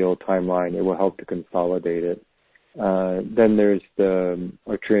ideal timeline, it will help to consolidate it. Then there's the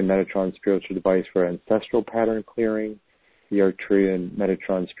Arcturian Metatron spiritual device for ancestral pattern clearing, the Arcturian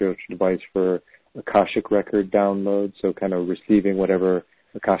Metatron spiritual device for Akashic record download, so kind of receiving whatever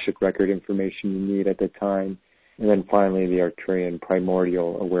Akashic record information you need at the time. And then finally, the Arcturian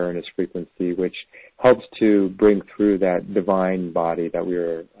primordial awareness frequency, which helps to bring through that divine body that we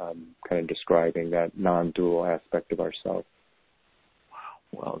were kind of describing, that non-dual aspect of ourselves.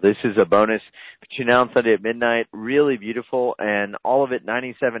 Well, this is a bonus, but you now on Sunday at midnight, really beautiful, and all of it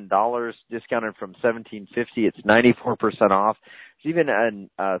 $97, discounted from $1,750. It's 94% off. It's even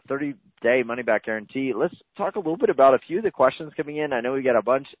a 30-day money-back guarantee. Let's talk a little bit about a few of the questions coming in. I know we got a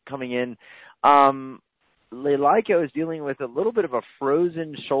bunch coming in. Leliko is dealing with a little bit of a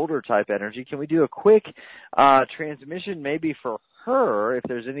frozen shoulder type energy. Can we do a quick transmission maybe for her, if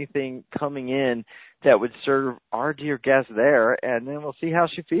there's anything coming in that would serve our dear guest there, and then we'll see how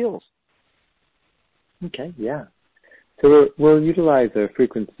she feels. Okay, yeah. So we'll utilize a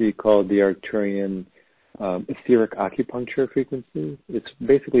frequency called the Arcturian etheric acupuncture frequency. It's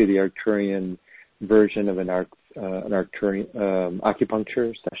basically the Arcturian version of an Arcturian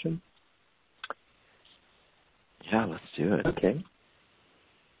acupuncture session. Yeah, let's do it. Okay.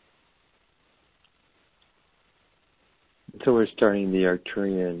 So we're starting the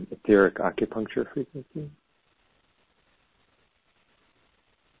Arcturian etheric acupuncture frequency.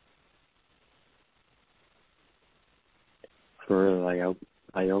 For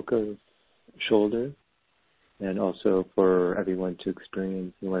Ioka's shoulder. and also for everyone to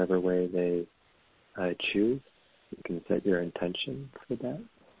experience in whatever way they choose. You can set your intention for that.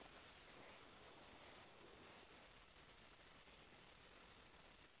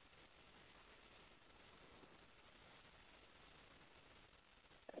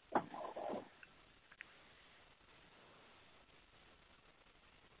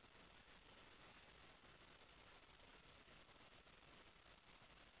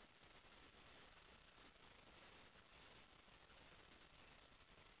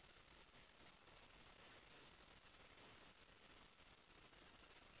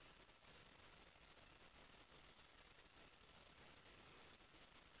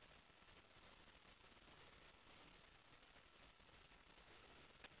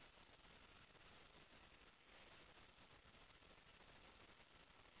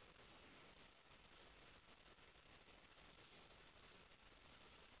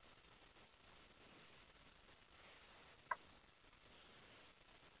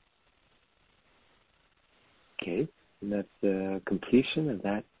 Okay, and that's the completion of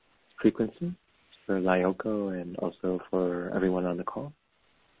that frequency for Lyoko and also for everyone on the call.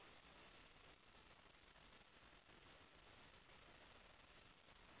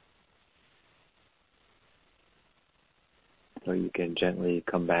 So you can gently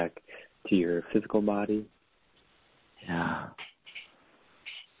come back to your physical body. Yeah.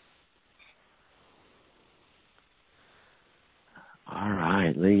 All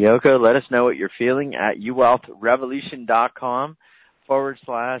right, Lyoko, let us know what you're feeling at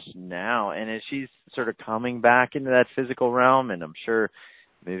uwealthrevolution.com/now. And as she's sort of coming back into that physical realm, and I'm sure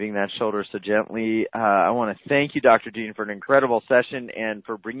moving that shoulder so gently, I want to thank you, Dr. Jean, for an incredible session and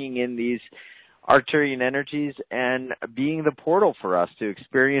for bringing in these Arcturian energies and being the portal for us to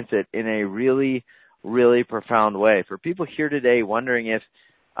experience it in a really, really profound way. For people here today wondering if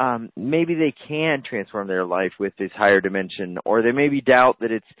maybe they can transform their life with this higher dimension, or they maybe doubt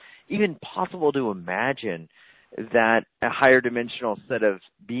that it's even possible to imagine that a higher dimensional set of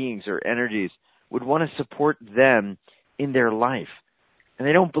beings or energies would want to support them in their life, and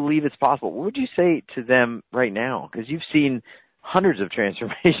they don't believe it's possible. What would you say to them right now? Because you've seen hundreds of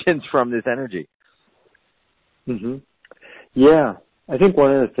transformations from this energy. Mm-hmm. Yeah, I think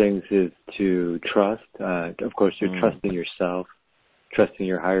one of the things is to trust. Of course, you're trusting yourself, trusting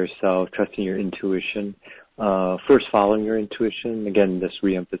your higher self, trusting your intuition. First, following your intuition. Again, just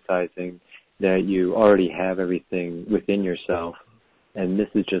reemphasizing that you already have everything within yourself. And this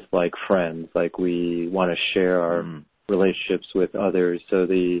is just like friends, like we want to share our relationships with others. So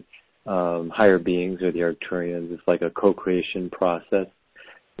the higher beings or the Arcturians, it's like a co-creation process.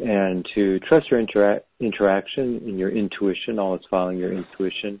 And to trust your interaction and your intuition, always following your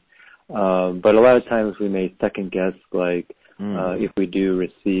intuition. But a lot of times we may second guess, like, if we do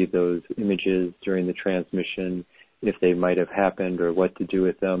receive those images during the transmission, if they might have happened or what to do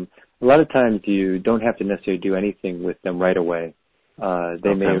with them. A lot of times you don't have to necessarily do anything with them right away.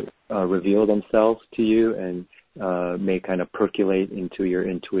 They may reveal themselves to you and may kind of percolate into your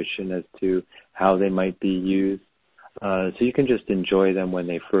intuition as to how they might be used. So you can just enjoy them when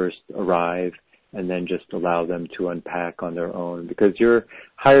they first arrive and then just allow them to unpack on their own, because your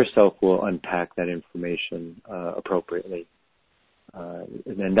higher self will unpack that information appropriately.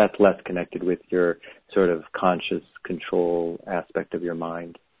 And then that's less connected with your sort of conscious control aspect of your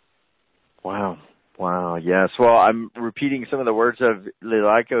mind. Wow. Yes. Well, I'm repeating some of the words of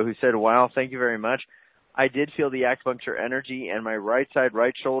Lyoko, who said, wow, thank you very much. I did feel the acupuncture energy, and my right side,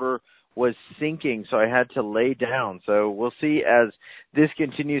 right shoulder was sinking, so I had to lay down. So we'll see as this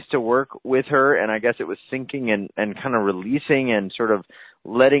continues to work with her, and I guess it was sinking and kind of releasing and sort of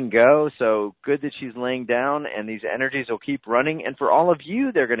letting go. So good that she's laying down, and these energies will keep running. And for all of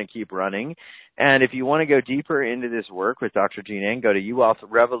you, they're going to keep running. And if you want to go deeper into this work with Dr. Jean Eng, go to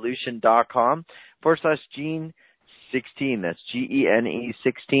uwealthrevolution.com/Jean16. That's GENE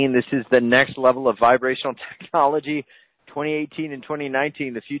 16. This is the next level of vibrational technology. 2018 and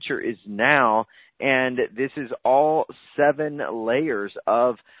 2019, the future is now, and this is all 7 layers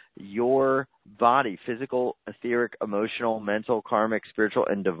of your body: physical, etheric, emotional, mental, karmic, spiritual,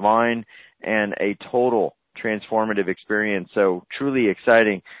 and divine, and a total transformative experience. So truly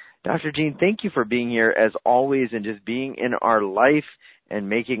exciting. Dr. Jean, thank you for being here as always and just being in our life and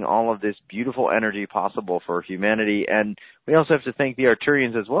making all of this beautiful energy possible for humanity. And we also have to thank the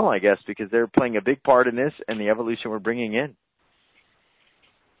Arcturians as well, I guess, because they're playing a big part in this and the evolution we're bringing in.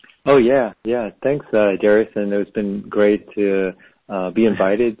 Oh, yeah. Thanks, Darius. And it's been great to be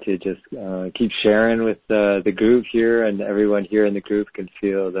invited to just keep sharing with the group here, and everyone here in the group can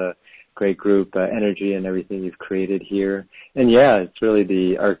feel the great group energy and everything you've created here. And, yeah, it's really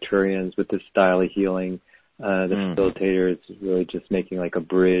the Arcturians with this style of healing The facilitator is really just making like a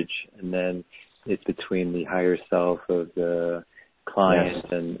bridge, and then it's between the higher self of the client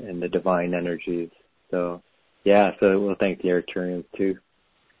and the divine energies. So, we'll thank the Arcturians too.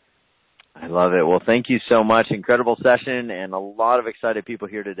 I love it. Well, thank you so much. Incredible session, and a lot of excited people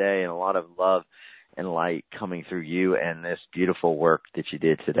here today, and a lot of love and light coming through you and this beautiful work that you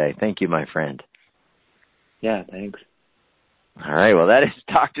did today. Thank you, my friend. Yeah, thanks. All right. Well, that is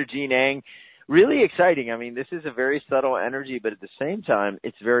Dr. Jean Eng. Really exciting. I mean, this is a very subtle energy, but at the same time,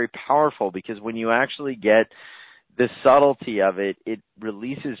 it's very powerful because when you actually get the subtlety of it, it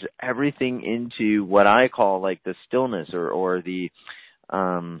releases everything into what I call like the stillness or the,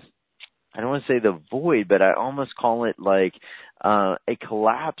 I don't want to say the void, but I almost call it like a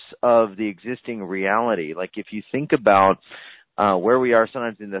collapse of the existing reality. Like if you think about where we are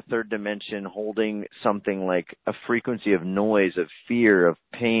sometimes in the third dimension, holding something like a frequency of noise, of fear, of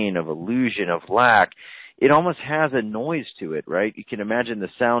pain, of illusion, of lack, it almost has a noise to it, right? You can imagine the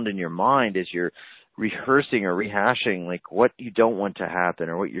sound in your mind as you're rehearsing or rehashing like what you don't want to happen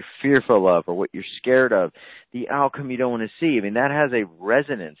or what you're fearful of or what you're scared of, the outcome you don't want to see. I mean, that has a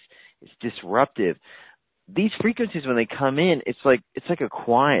resonance. It's disruptive. These frequencies, when they come in, it's like a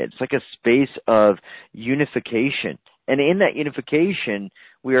quiet. It's like a space of unification. And in that unification,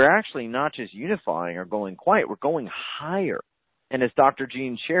 we are actually not just unifying or going quiet. We're going higher. And as Dr.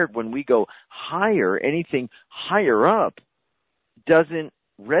 Jean shared, when we go higher, anything higher up doesn't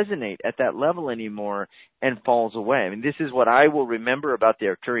resonate at that level anymore and falls away. I mean, this is what I will remember about the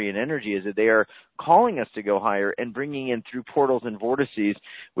Arcturian energy, is that they are calling us to go higher and bringing in through portals and vortices,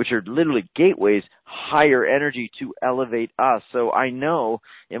 which are literally gateways, higher energy to elevate us. So I know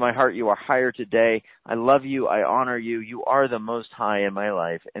in my heart you are higher today. I love you. I honor you. You are the most high in my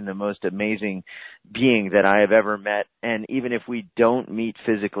life and the most amazing being that I have ever met. And even if we don't meet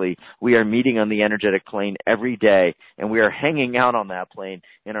physically, we are meeting on the energetic plane every day, and we are hanging out on that plane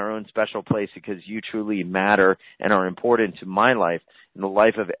in our own special place because you truly matter and are important to my life and the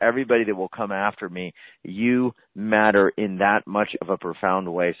life of everybody that will come after me. You matter in that much of a profound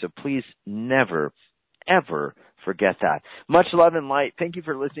way. So please never, ever forget that. Much love and light. Thank you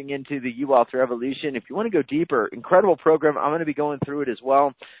for listening into the U-Wealth Revolution. If you want to go deeper, incredible program. I'm going to be going through it as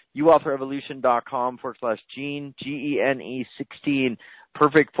well. uwealthrevolution.com/Gene, Gene 16.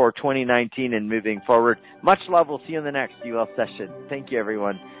 Perfect for 2019 and moving forward. Much love. We'll see you in the next U-Wealth session. Thank you,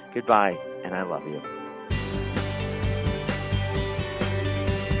 everyone. Goodbye, and I love you.